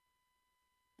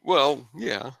 Well,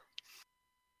 yeah.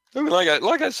 I mean,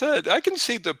 like I said, I can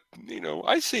see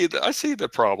I see the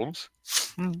problems.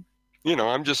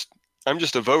 I'm just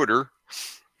a voter.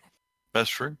 That's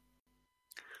true.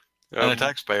 And a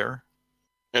taxpayer.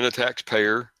 And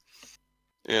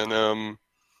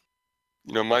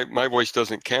my voice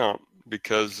doesn't count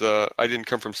because I didn't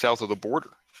come from south of the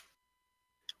border.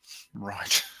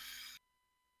 Right.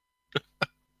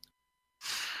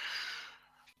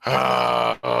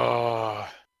 Yeah,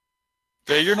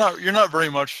 you're not very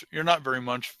much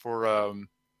for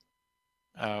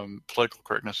political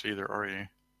correctness either, are you?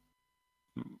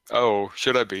 Oh,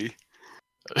 should I be?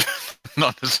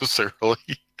 Not necessarily.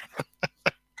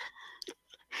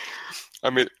 I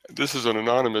mean, this is an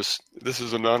anonymous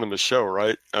show,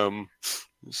 right?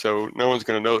 So no one's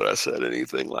going to know that I said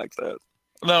anything like that.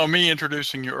 No, me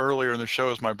introducing you earlier in the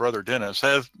show as my brother Dennis,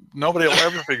 nobody will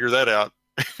ever figure that out.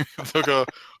 They'll go,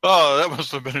 "Oh, that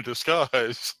must have been a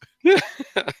disguise." Yeah.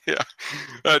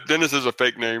 Dennis is a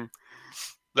fake name.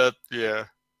 Yeah,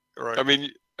 right. I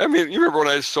mean, you remember when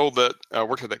I sold that? I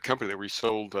worked at that company that we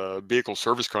sold vehicle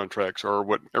service contracts, or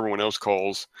what everyone else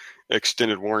calls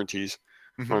extended warranties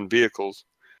on vehicles.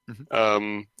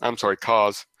 Mm-hmm. I'm sorry,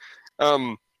 cause.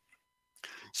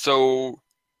 So,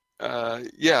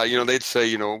 they'd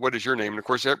say, what is your name? And of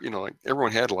course,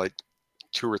 everyone had like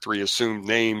 2 or 3 assumed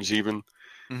names even.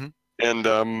 Mm-hmm.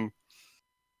 And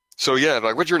so yeah,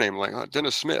 like, what's your name? I'm like,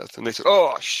 Dennis Smith. And they said,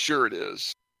 oh, sure it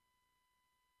is.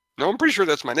 No, I'm pretty sure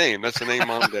that's my name. That's the name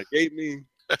Mom and Dad gave me.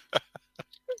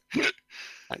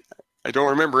 I don't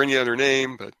remember any other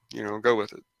name, but go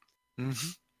with it.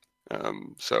 Mm-hmm.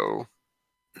 So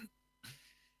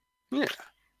yeah.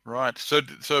 Right. So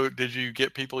did you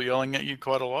get people yelling at you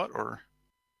quite a lot, or?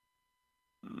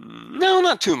 No,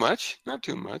 not too much. Not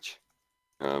too much.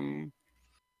 No,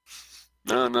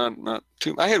 not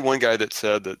too. I had one guy that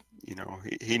said that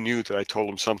he knew that I told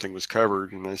him something was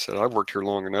covered, and I said, I've worked here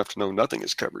long enough to know nothing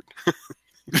is covered.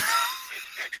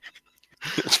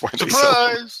 That's why.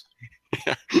 Surprise!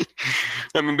 Yeah.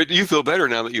 I mean, but you feel better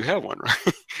now that you have one,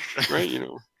 right? Right?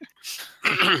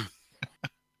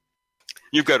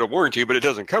 You've got a warranty, but it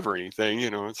doesn't cover anything.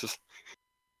 It's just,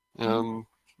 yeah.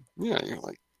 You're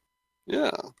like,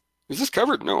 yeah. Is this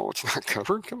covered? No, it's not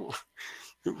covered. Come on.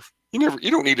 You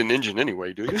don't need an engine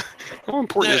anyway, do you? How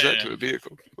important is that to a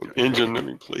vehicle? Engine, I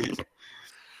mean, please.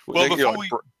 Well, before what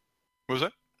was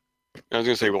that? I was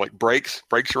going to say, like brakes.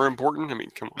 Brakes are important. I mean,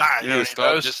 come on. Nah,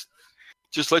 stop.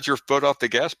 Just let your foot off the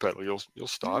gas pedal. You'll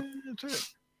stop. Yeah,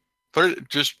 that's it.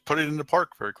 Just put it into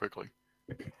park very quickly.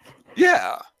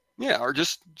 Yeah, or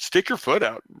just stick your foot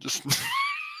out. Just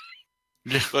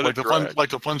like the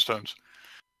Flintstones.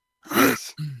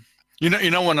 Yes.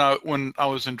 When I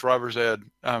was in driver's ed,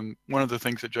 one of the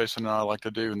things that Jason and I like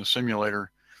to do in the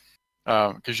simulator,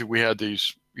 because we had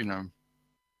these,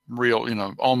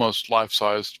 real, almost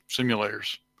life-sized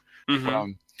simulators.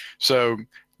 Mm-hmm. So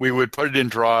we would put it in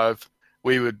drive.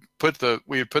 We would put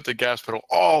the gas pedal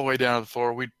all the way down to the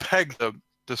floor. We'd peg the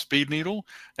speed needle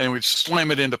and we'd slam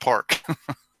it into park.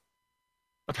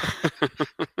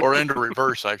 Or into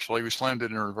reverse, actually. We slammed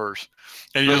it in reverse.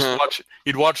 And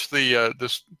you'd watch the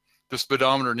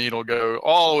speedometer needle go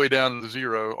all the way down to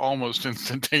 0 almost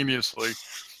instantaneously.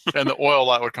 And the oil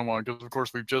light would come on because, of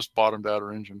course, we've just bottomed out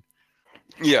our engine.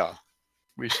 Yeah.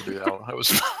 We used to do that. That was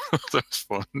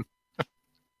fun.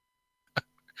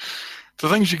 The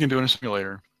things you can do in a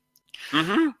simulator.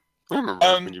 Mm-hmm. I remember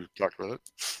when you talked about it.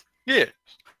 Yeah.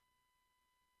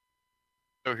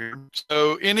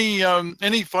 So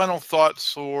any final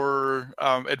thoughts or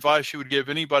advice you would give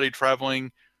anybody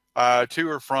traveling to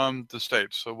or from the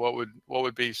States? So what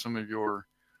would be some of your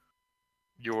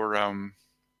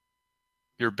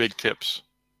big tips?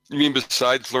 You mean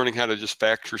besides learning how to just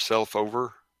fax yourself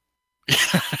over?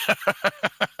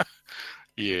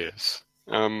 Yes.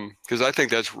 Because I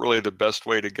think that's really the best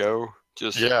way to go.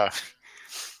 Just or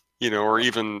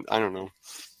even I don't know.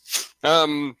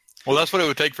 Well, that's what it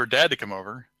would take for Dad to come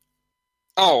over.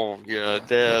 Oh yeah,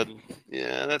 Dad.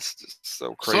 Yeah, that's just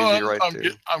so crazy,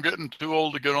 I'm getting too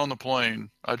old to get on the plane.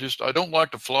 I don't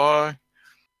like to fly,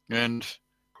 and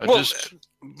there's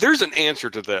an answer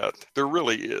to that. There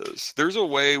really is. There's a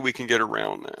way we can get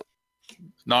around that.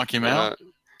 Knock him out.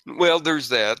 Well, there's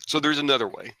that. So there's another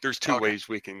way. There's two ways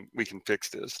we can fix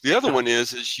this. The other one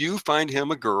is you find him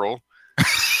a girl,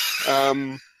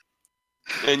 and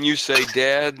you say,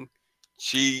 Dad,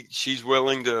 she's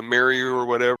willing to marry you or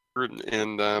whatever,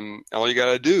 and all you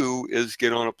got to do is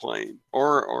get on a plane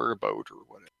or a boat or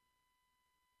whatever.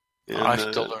 And, I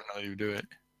still don't know how you do it.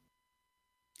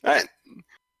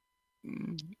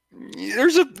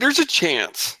 There's a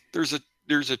chance. There's a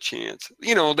chance.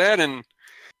 That and.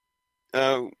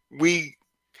 We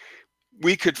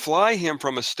could fly him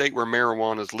from a state where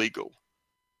marijuana is legal.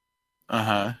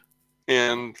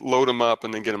 And load him up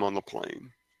and then get him on the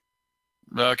plane.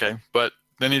 Okay, but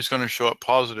then he's going to show up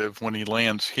positive when he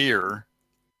lands here,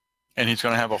 and he's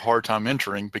going to have a hard time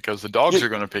entering because the dogs are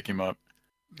going to pick him up.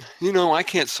 I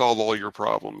can't solve all your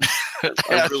problems. You're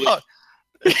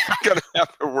going to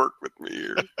have to work with me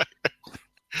here.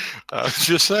 I was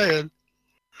just saying.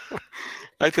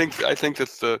 I think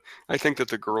that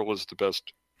the girl is the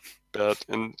best bet,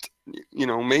 and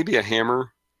maybe a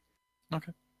hammer.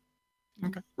 Okay.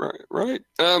 Right.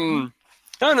 I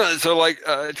don't know. So like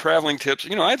traveling tips.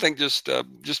 I think just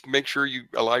make sure you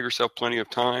allow yourself plenty of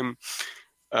time.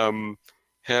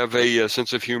 Have a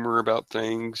sense of humor about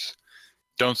things.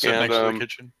 Don't sit next to the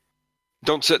kitchen.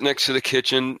 Don't sit next to the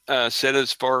kitchen. Get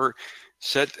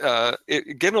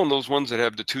on those ones that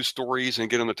have the 2 stories and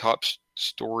get on the top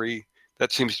story.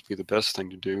 That seems to be the best thing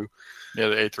to do. Yeah,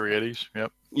 the A380s.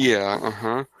 Yep.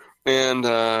 Yeah. And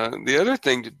the other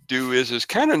thing to do is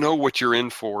kind of know what you're in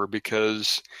for,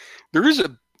 because there is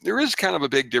kind of a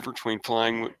big difference between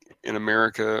flying in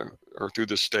America or through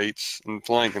the States and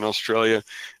flying in Australia,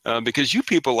 because you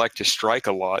people like to strike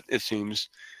a lot. It seems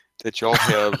that y'all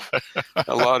have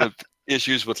a lot of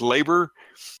issues with labor.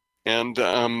 And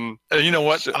you know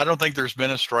what? I don't think there's been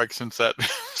a strike since that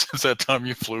time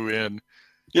you flew in.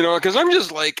 Because I'm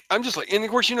just like, and of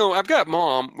course, I've got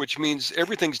Mom, which means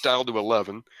everything's dialed to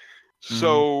 11.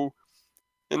 So,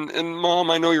 and Mom,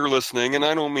 I know you're listening, and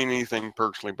I don't mean anything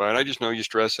personally by it. I just know you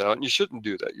stress out, and you shouldn't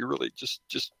do that. You really just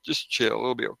chill.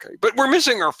 It'll be okay. But we're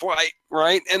missing our flight,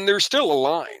 right? And there's still a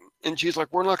line. And she's like,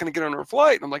 we're not going to get on our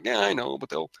flight. And I'm like, yeah, I know,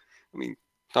 but it's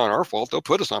not our fault. They'll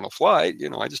put us on a flight.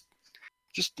 Well,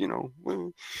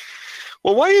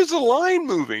 why is the line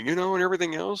moving, and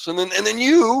everything else? And then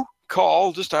you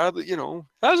call just out of the,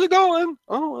 how's it going?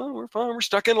 Oh, well, we're fine. We're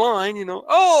stuck in line,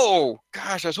 Oh,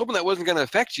 gosh, I was hoping that wasn't going to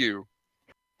affect you.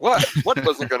 What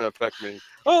wasn't going to affect me?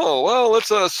 Oh, well,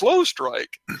 it's a slow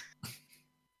strike.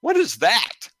 What is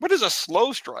that? What is a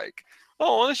slow strike?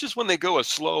 Oh, well, it's just when they go as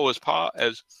slow as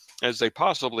they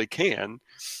possibly can.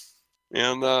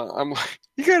 And I'm like,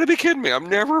 you got to be kidding me. I've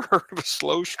never heard of a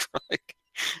slow strike.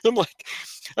 I'm like,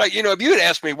 if you had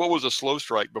asked me what was a slow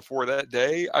strike before that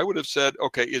day, I would have said,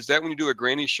 okay, is that when you do a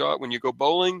granny shot when you go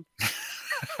bowling?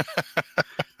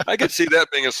 I could see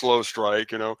that being a slow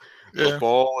strike, Yeah. The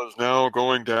ball is now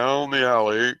going down the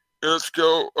alley. Let's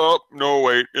go up. No,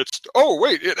 wait. It's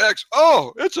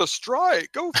a strike.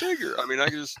 Go figure.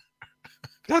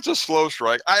 That's a slow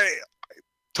strike.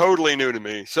 Totally new to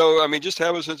me. So, just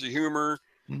have a sense of humor,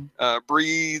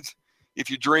 breathe.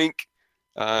 If you drink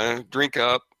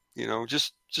up,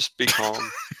 just be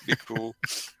calm, be cool.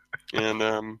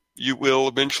 And you will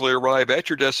eventually arrive at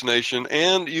your destination,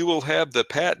 and you will have the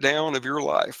pat down of your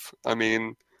life.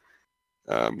 You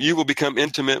will become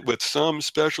intimate with some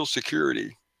special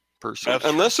security person.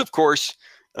 Unless of course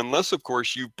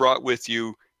you brought with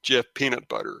you Jeff Peanut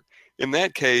Butter. In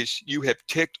that case, you have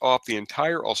ticked off the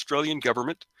entire Australian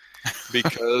government,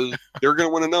 because they're going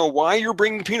to want to know why you're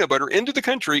bringing peanut butter into the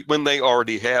country when they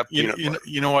already have peanut butter.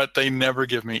 You know what? They never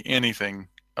give me anything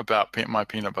about my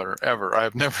peanut butter ever. I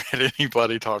have never had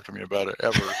anybody talk to me about it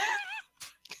ever.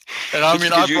 And I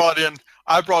mean,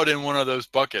 I brought in one of those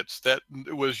buckets that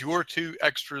was your 2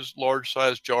 extras large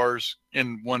size jars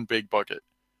in one big bucket.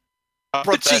 I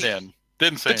brought that in.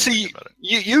 Didn't say anything about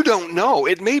it. You don't know.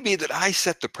 It may be that I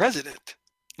set the precedent.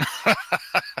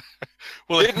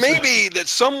 Well, it may be that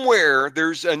somewhere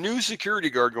there's a new security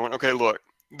guard going, okay, look,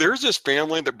 there's this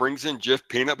family that brings in Jif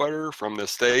peanut butter from the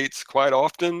States quite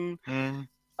often.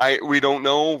 We don't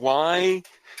know why,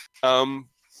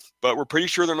 but we're pretty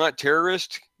sure they're not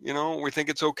terrorists. You know, we think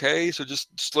it's okay, so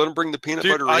just let them bring the peanut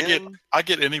butter in. I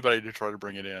get anybody to try to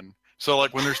bring it in. So,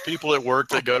 like, when there's people at work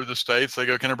that go to the States, they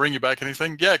go, can I bring you back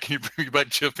anything? Yeah, can you bring me back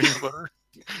Jif peanut butter?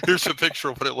 Here's a picture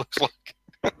of what it looks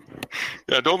like.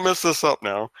 Yeah, don't mess this up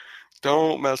now.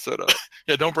 Don't mess it up.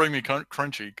 Yeah, don't bring me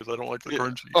crunchy, because I don't like the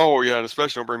crunchy. Oh, yeah, and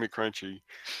especially don't bring me crunchy.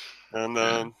 And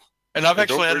I've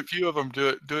actually had a few of them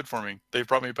do it for me. They've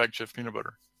brought me back Jif peanut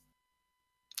butter.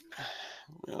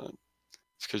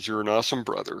 It's because you're an awesome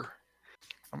brother.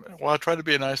 Well, I try to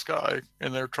be a nice guy,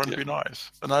 and they're trying to be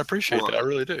nice, and I appreciate that. I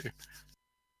really do.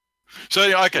 So,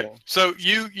 okay. Yeah. So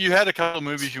you had a couple of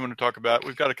movies you want to talk about.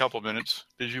 We've got a couple of minutes.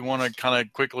 Did you want to kind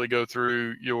of quickly go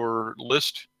through your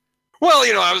list? Well,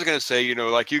 I was going to say,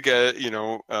 like you get,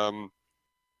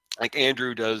 like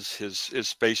Andrew does his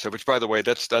space stuff, which, by the way,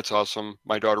 that's awesome.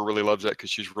 My daughter really loves that because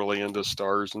she's really into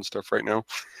stars and stuff right now.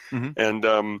 And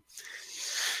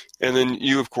then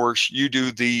you, of course, you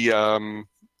do the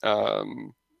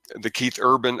Keith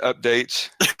Urban updates.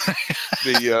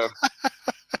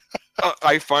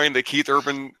 I find the Keith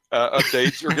Urban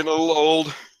updates are getting a little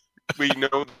old. We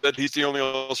know that he's the only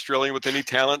Australian with any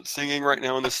talent singing right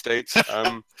now in the States.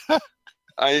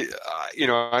 I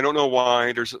don't know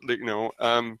why. There's,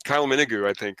 Kylie Minogue,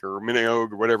 I think, or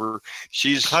Minogue, or whatever.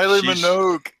 Kylie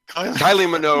Minogue. Kylie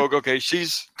Minogue. Okay,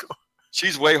 she's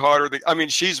way hotter.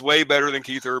 She's way better than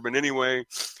Keith Urban anyway.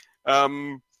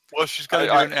 Well, she's got to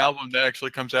do an album that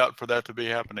actually comes out for that to be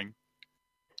happening.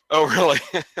 Oh, really?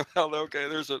 Well, okay.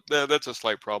 That's a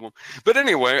slight problem. But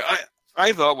anyway,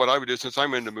 I thought what I would do, since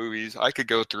I'm into movies, I could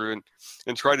go through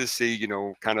and try to see,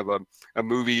 kind of a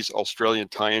movie's Australian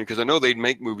tie-in, because I know they'd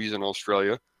make movies in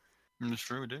Australia. That's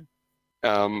true, we do.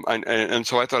 And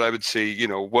so I thought I would see,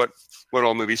 what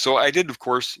all movies. So I did, of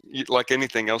course, like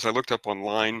anything else, I looked up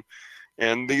online,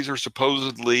 and these are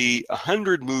supposedly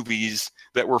 100 movies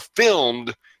that were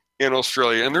filmed in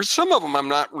Australia. And there's some of them I'm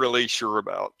not really sure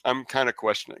about. I'm kind of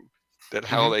questioning that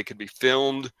how they could be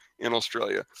filmed in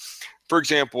Australia. For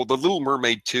example, The Little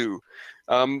Mermaid 2,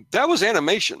 that was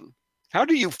animation. How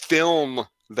do you film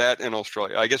that in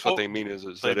Australia? I guess what they mean is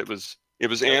that it was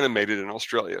animated in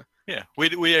Australia. Yeah,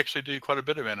 we actually do quite a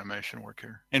bit of animation work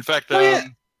here. In fact,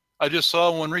 I just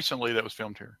saw one recently that was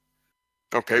filmed here.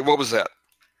 Okay, what was that?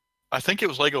 I think it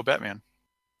was Lego Batman.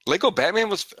 Lego Batman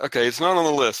was okay. It's not on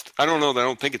the list. I don't know. I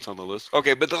don't think it's on the list.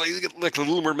 Okay, but like The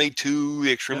Little Mermaid 2,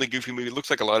 the extremely goofy movie. It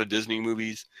looks like a lot of Disney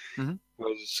movies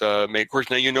was made. Of course,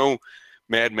 now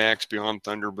Mad Max Beyond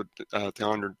Thunder, but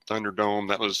Thunderdome,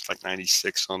 that was like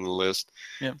 96 on the list.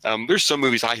 Yeah. There's some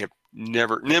movies I have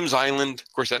never. Nim's Island.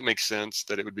 Of course, that makes sense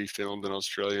that it would be filmed in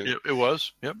Australia. It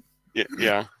was. Yep.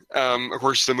 Yeah. Of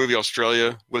course, the movie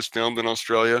Australia was filmed in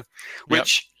Australia,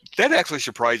 which that actually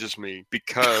surprises me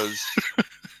because.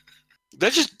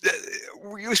 That's just,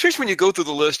 especially when you go through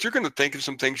the list, you're going to think of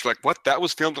some things like, what, that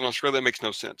was filmed in Australia? That makes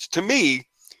no sense. To me,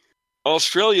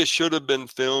 Australia should have been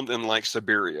filmed in, like,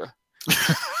 Siberia.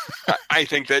 I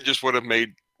think that just would have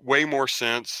made way more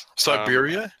sense.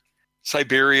 Siberia?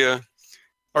 Siberia.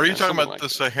 Are you talking about the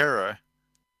Sahara?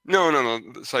 No.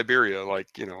 Siberia, like,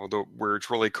 where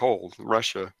it's really cold,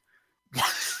 Russia.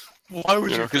 Why would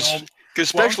you film... Because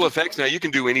special effects now, you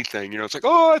can do anything. It's like,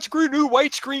 oh, it's a great new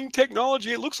white screen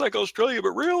technology. It looks like Australia, but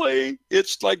really,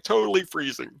 it's like totally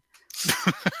freezing.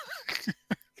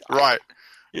 Right.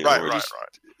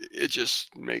 It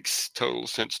just makes total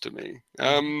sense to me.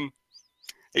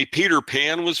 A Peter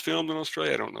Pan was filmed in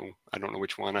Australia. I don't know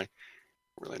which one. I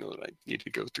really know that I need to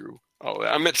go through. Oh,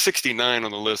 I'm at 69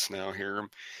 on the list now here.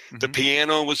 The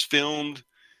Piano was filmed.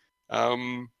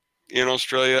 In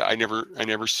Australia, I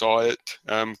never saw it.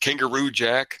 Kangaroo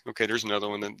Jack. Okay, there's another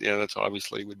one. That's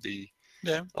obviously would be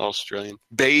Australian.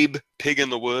 Babe, Pig in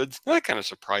the Woods. That kind of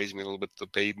surprised me a little bit. The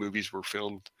Babe movies were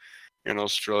filmed in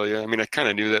Australia. I mean, I kind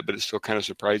of knew that, but it still kind of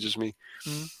surprises me.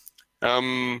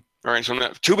 All right, so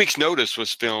 2 Weeks Notice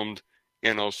was filmed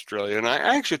in Australia, and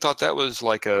I actually thought that was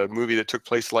like a movie that took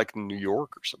place like in New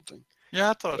York or something. Yeah,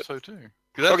 I thought so too.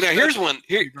 Okay, now here's one.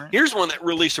 Here's one that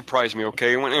really surprised me.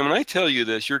 Okay, and when I tell you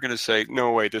this, you're going to say,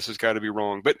 "No, wait, this has got to be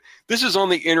wrong." But this is on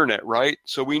the internet, right?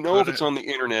 So we know if it's on the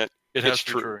internet, it's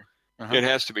true. It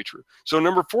has to be true. So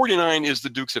number 49 is The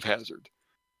Dukes of Hazzard.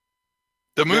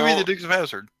 The movie The Dukes of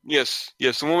Hazzard. Yes,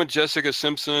 the one with Jessica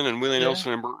Simpson and Willie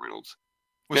Nelson and Burt Reynolds.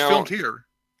 Was filmed here.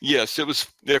 Yes, it was.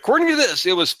 According to this,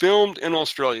 it was filmed in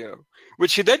Australia,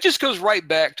 which that just goes right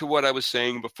back to what I was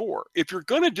saying before. If you're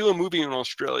going to do a movie in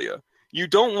Australia, you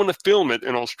don't want to film it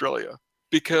in Australia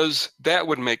because that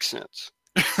would make sense.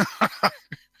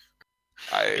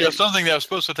 Something that was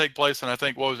supposed to take place in, I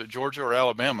think, what was it, Georgia or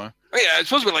Alabama? Yeah, it's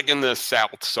supposed to be like in the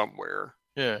South somewhere.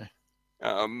 Yeah.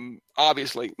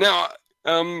 Obviously. Now,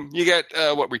 you got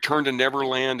Return to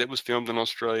Neverland. It was filmed in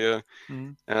Australia.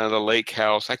 Mm-hmm. The Lake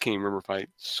House. I can't even remember if I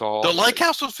saw the Lake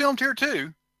House was filmed here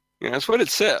too. Yeah, that's what it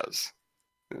says.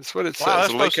 That's what it says.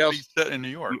 That's the Lake House to be set in New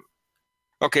York.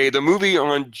 Okay, the movie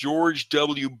on George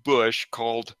W. Bush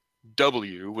called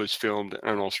W was filmed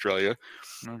in Australia.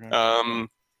 Okay.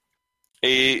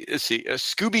 A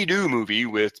Scooby-Doo movie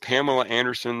with Pamela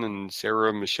Anderson and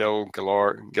Sarah Michelle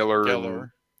Gellar.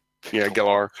 Yeah,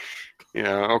 Gellar.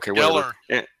 Yeah, okay, whatever.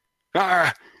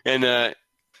 And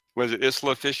was it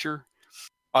Isla Fisher?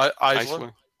 Isla.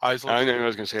 I know I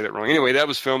was going to say that wrong. Anyway, that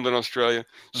was filmed in Australia.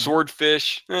 Mm-hmm.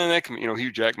 Swordfish. That can,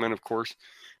 Hugh Jackman, of course.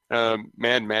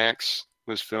 Mad Max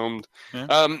was filmed.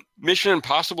 Yeah. Mission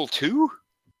Impossible 2?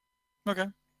 Okay.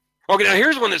 Okay, now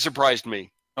here's one that surprised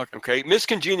me. Okay. Miss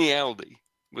Congeniality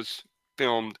was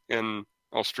filmed in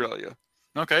Australia.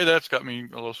 Okay, that's got me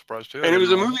a little surprised too. And it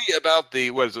was a movie about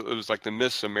it was like the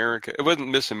Miss America. It wasn't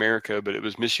Miss America, but it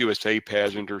was Miss USA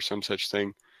pageant or some such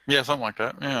thing. Yeah, something like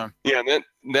that. Yeah. Yeah,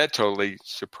 that totally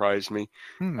surprised me.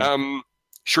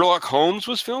 Sherlock Holmes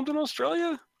was filmed in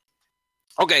Australia.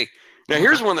 Okay, now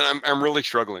here's one that I'm really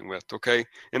struggling with. Okay,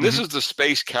 and this is the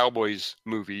Space Cowboys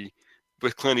movie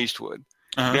with Clint Eastwood.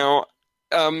 Now,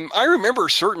 I remember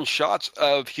certain shots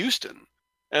of Houston,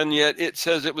 and yet it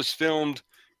says it was filmed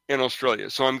in Australia.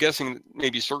 So I'm guessing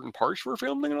maybe certain parts were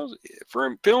filmed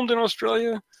in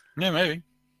Australia. Yeah, maybe.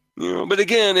 But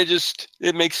again,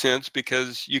 it makes sense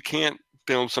because you can't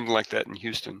film something like that in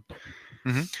Houston.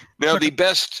 Mm-hmm. Now, the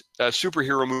best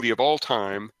superhero movie of all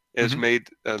time has made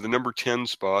the number 10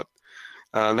 spot.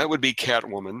 That would be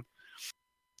Catwoman.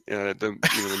 It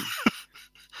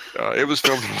was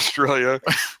filmed in Australia,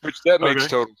 which that makes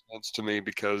total sense to me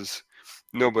because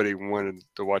nobody wanted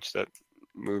to watch that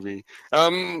movie.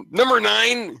 Number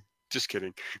 9, just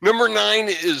kidding. Number 9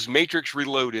 is Matrix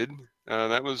Reloaded.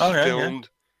 That was filmed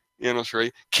in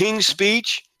Australia. King's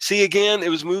Speech. See, again, it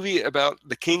was a movie about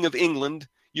the King of England.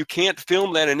 You can't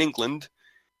film that in England.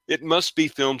 It must be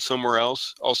filmed somewhere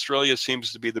else. Australia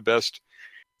seems to be the best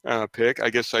pick. I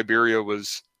guess Siberia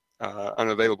was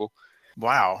unavailable.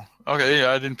 Wow. Okay,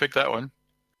 yeah, I didn't pick that one.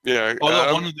 Yeah.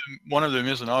 Although one of them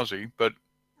is an Aussie, but...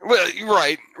 Well,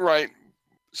 right.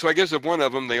 So I guess if one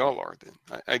of them, they all are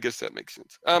then. I guess that makes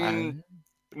sense.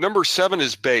 Number 7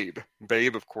 is Babe.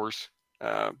 Babe, of course,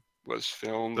 was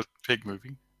filmed. The pig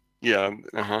movie. Yeah.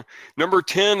 Number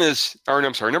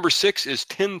 6 is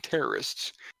 10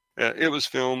 Terrorists. It was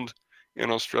filmed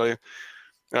in Australia.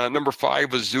 Number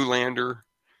 5 was Zoolander.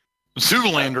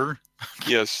 Zoolander?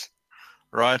 Yes.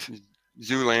 Right.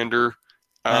 Zoolander.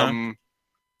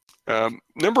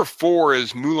 Number 4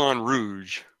 is Moulin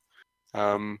Rouge.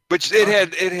 Which it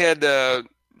had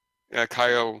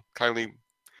Kylie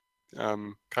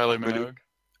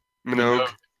Minogue.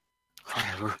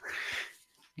 Whatever.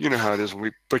 You know how it is when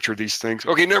we butcher these things.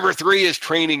 Okay, number 3 is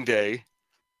Training Day.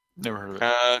 Never heard of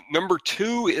it. Number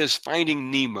 2 is Finding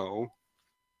Nemo.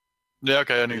 Yeah,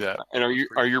 okay, I knew that. And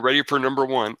are you ready for number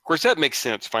 1? Of course, that makes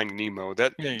sense. Finding Nemo.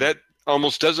 That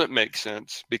almost doesn't make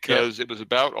sense because it was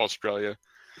about Australia.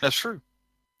 That's true.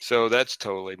 So that's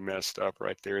totally messed up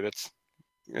right there. That's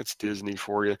Disney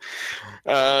for you.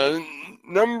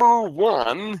 Number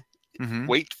 1,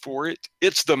 wait for it.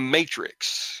 It's The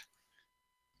Matrix.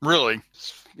 Really?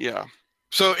 Yeah.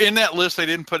 So in that list, they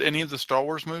didn't put any of the Star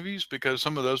Wars movies because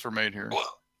some of those were made here.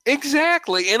 Well,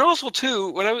 exactly, and also too,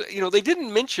 when they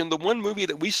didn't mention the one movie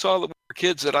that we saw that we were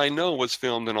kids that I know was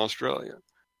filmed in Australia.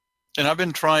 And I've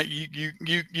been trying.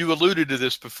 You alluded to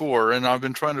this before, and I've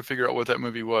been trying to figure out what that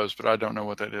movie was, but I don't know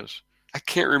what that is. I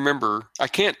can't remember. I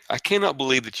cannot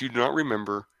believe that you do not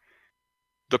remember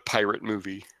the pirate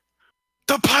movie.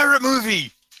 The pirate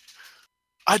movie.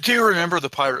 I do remember the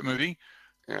pirate movie.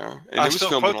 Yeah, and it was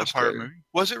filmed in Australia. The pirate movie.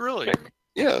 Was it really?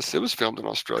 Yes, it was filmed in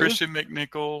Australia. Christian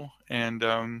McNichol and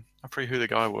I forget who the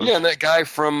guy was. Yeah, and that guy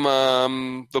from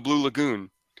the Blue Lagoon.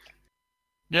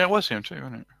 Yeah, it was him too,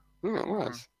 wasn't it? Yeah, it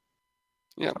was.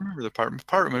 Yeah, I remember the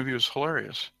pirate movie was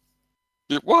hilarious.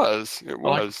 It was, and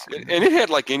it had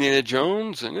like Indiana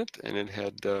Jones in it, and it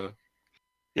had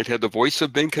the voice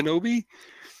of Ben Kenobi.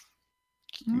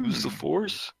 Use the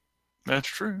Force. That's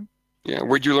true. Yeah,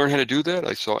 where'd you learn how to do that?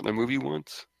 I saw it in a movie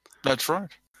once. That's right.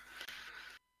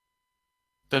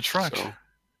 That's right. So.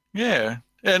 Yeah,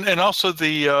 and also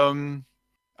the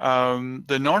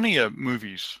Narnia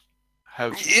movies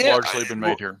have largely been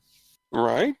made here.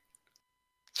 Right.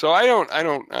 So I don't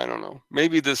know.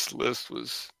 Maybe this list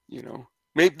was,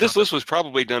 maybe this list was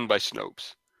probably done by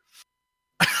Snopes.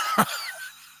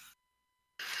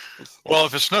 Well,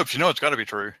 if it's Snopes, it's got to be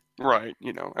true. Right.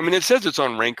 I mean, it says it's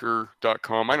on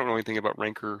ranker.com. I don't know anything about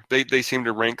Ranker. They seem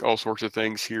to rank all sorts of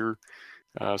things here.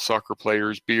 Soccer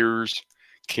players, beers,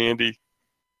 candy,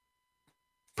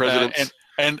 presidents,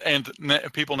 and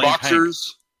people named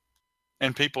boxers, Hank.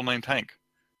 And people named Hank.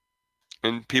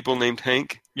 And people named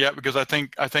Hank. Yeah, because I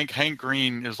think Hank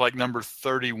Green is like number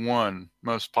 31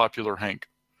 most popular Hank.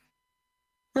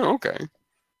 Oh, okay.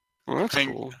 Well, that's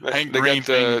cool.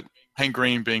 Hank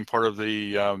Green being part of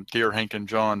the Dear Hank and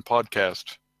John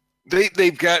podcast.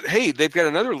 They've got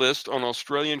another list on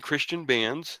Australian Christian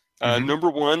bands. Mm-hmm. Number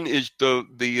one is the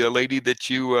lady that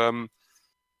you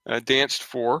danced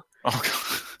for. Oh.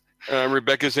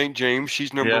 Rebecca St. James.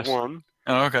 She's number one.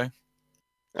 Oh, okay.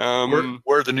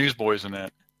 Where are the Newsboys in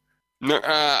that? No,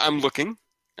 I'm looking.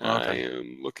 Okay. I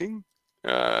am looking.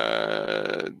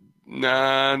 Nah,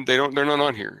 they're not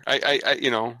on here.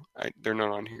 They're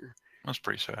not on here. That's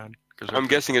pretty sad. I'm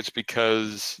guessing it's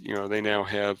because they now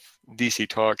have DC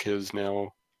Talk has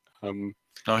now.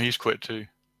 No, he's quit too.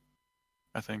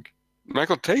 I think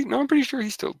Michael Tate. No, I'm pretty sure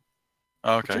he's still.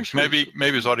 Oh, okay, sure maybe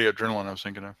it's Audio Adrenaline I was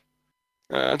thinking of.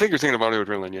 I think you're thinking of Audio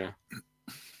Adrenaline, yeah.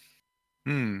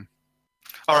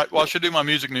 All right. Well, I should do my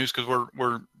music news because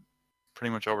we're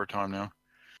pretty much over time now.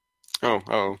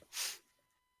 Oh.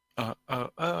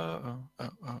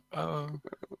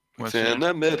 What's in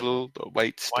the middle? The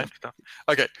white stuff.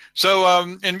 Okay.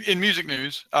 So in music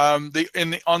news, on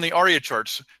the ARIA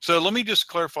charts. So let me just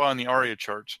clarify on the ARIA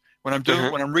charts. When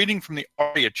I'm reading from the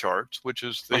ARIA charts, which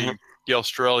is the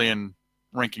Australian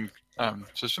ranking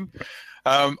system,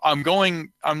 I'm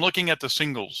looking at the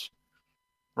singles,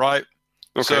 right?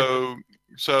 Okay.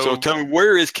 So tell me,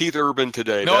 where is Keith Urban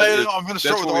today? No, I'm going to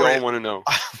start with what we all want to know.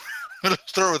 I'm going to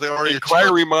start with the ARIA.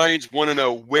 Inquiry minds want to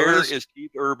know, where is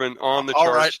Keith Urban on the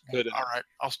charts today? All right.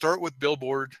 I'll start with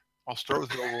Billboard. I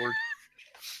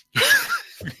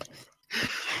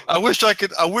wish I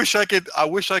could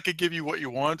give you what you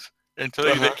want and tell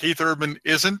you that Keith Urban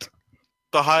isn't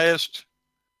the highest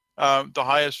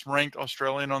ranked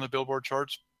Australian on the Billboard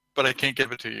charts, but I can't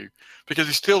give it to you because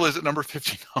he still is at number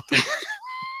 59.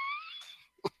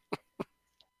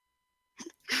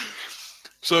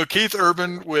 So Keith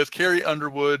Urban with Carrie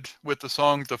Underwood with the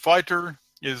song "The Fighter"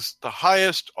 is the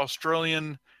highest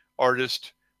Australian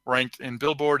artist ranked in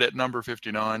Billboard at number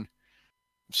 59.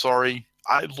 Sorry,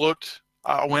 I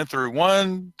went through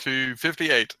 1 to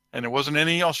 58, and there wasn't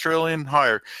any Australian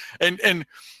higher. And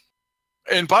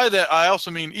by that, I also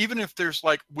mean even if there's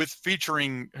like with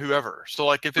featuring whoever. So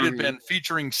like if it had been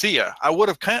featuring Sia, I would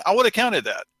have counted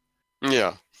that.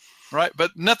 Yeah. Right,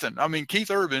 but nothing. I mean, Keith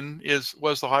Urban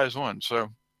was the highest one, so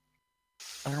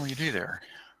I don't know what you do there.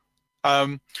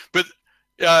 But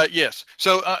yes.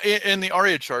 So in the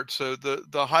ARIA chart, so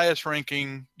the highest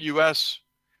ranking U.S.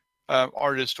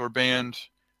 Artist or band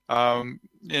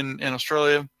in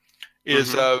Australia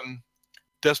is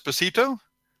Despacito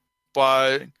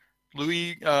by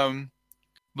Luis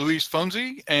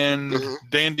Fonsi and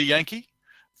Dandy Yankee,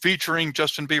 featuring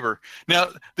Justin Bieber. Now,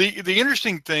 the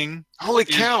interesting thing... Holy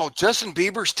cow, Justin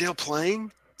Bieber still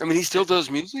playing? I mean, he still does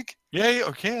music? Yeah,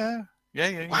 okay.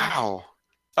 Yeah. Wow.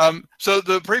 So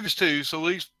the previous two, so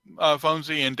Luis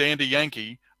Fonsi and Dandy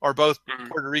Yankee, are both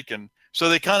Puerto Rican. So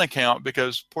they kind of count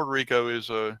because Puerto Rico is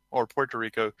a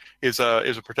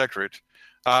protectorate.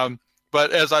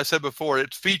 But as I said before,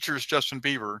 it features Justin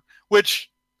Bieber,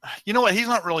 which, you know what, he's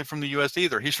not really from the U.S.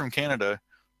 either. He's from Canada.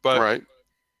 But right.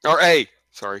 Or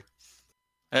sorry.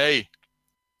 Hey.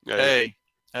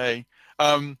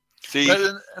 See,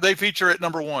 they feature at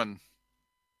number 1.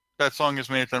 That song is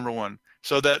made at number 1.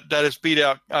 So that has beat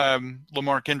out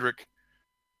Lamar Kendrick,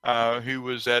 who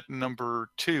was at number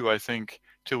 2, I think,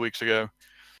 2 weeks ago.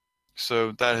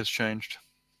 So that has changed.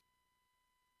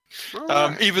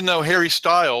 Right. Even though Harry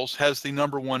Styles has the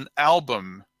number 1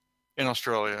 album in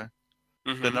Australia,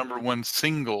 the number 1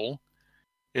 single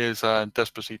is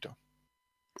Despacito.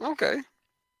 Okay.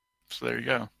 So there you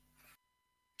go.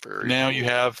 Now you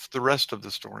have the rest of the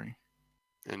story.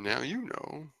 And now you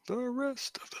know the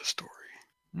rest of the story.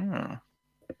 Yeah.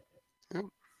 Yep.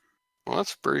 Well,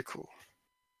 that's very cool.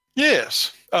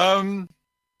 Yes.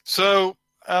 So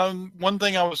one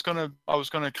thing I was gonna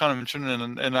kind of mention,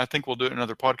 and I think we'll do it in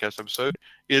another podcast episode,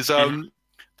 is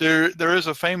there is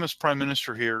a famous prime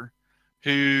minister here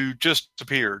who just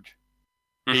disappeared.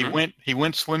 Mm-hmm. He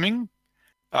went swimming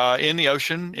in the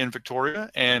ocean in Victoria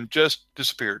and just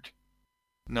disappeared.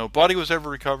 No body was ever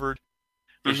recovered.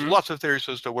 There's lots of theories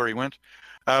as to where he went.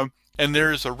 And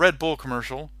there's a Red Bull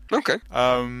commercial. Okay.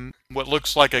 What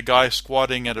looks like a guy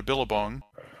squatting at a Billabong.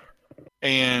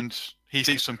 And he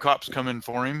sees some cops coming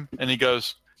for him. And he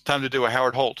goes, time to do a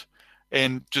Howard Holt.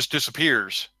 And just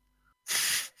disappears.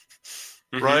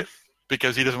 Right?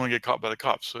 Because he doesn't want to get caught by the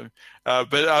cops. So,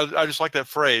 but I just like that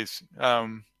phrase,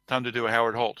 time to do a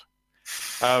Howard Holt.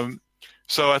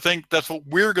 So I think that's what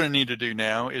we're going to need to do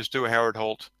now is do a Howard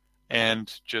Holt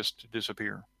and just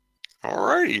disappear. All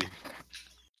righty.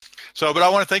 So, but I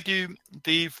want to thank you,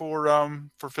 Dee, for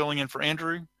filling in for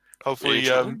Andrew. Hopefully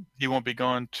he won't be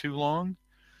gone too long.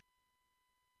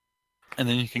 And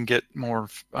then you can get more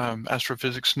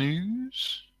astrophysics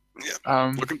news.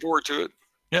 Yeah, looking forward to it.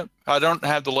 Yep. I don't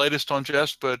have the latest on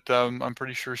Jess, but I'm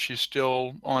pretty sure she's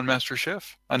still on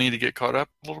MasterChef. I need to get caught up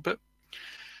a little bit.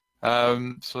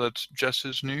 So that's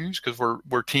Jess's news because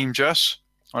we're Team Jess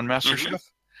on MasterChef.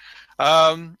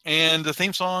 And the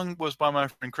theme song was by my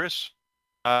friend Chris.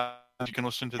 You can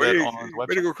listen to that on our website.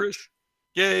 Way to go, Chris.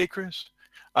 Yay, Chris.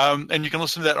 And you can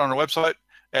listen to that on our website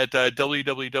at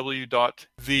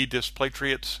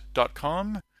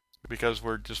www.thedisplatriots.com because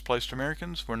we're displaced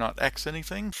Americans. We're not X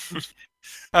anything.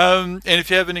 And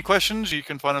if you have any questions, you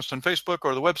can find us on Facebook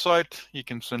or the website. You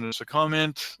can send us a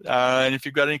comment. And if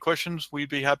you've got any questions, we'd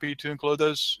be happy to include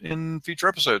those in future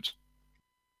episodes.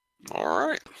 All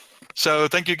right. So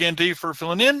thank you again, Dee, for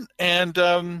filling in. And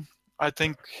I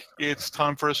think it's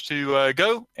time for us to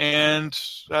go. And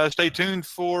stay tuned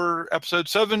for episode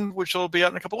 7, which will be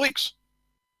out in a couple of weeks.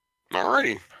 All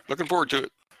righty. Looking forward to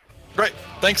it. Great.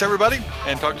 Thanks, everybody,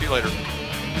 and talk to you later.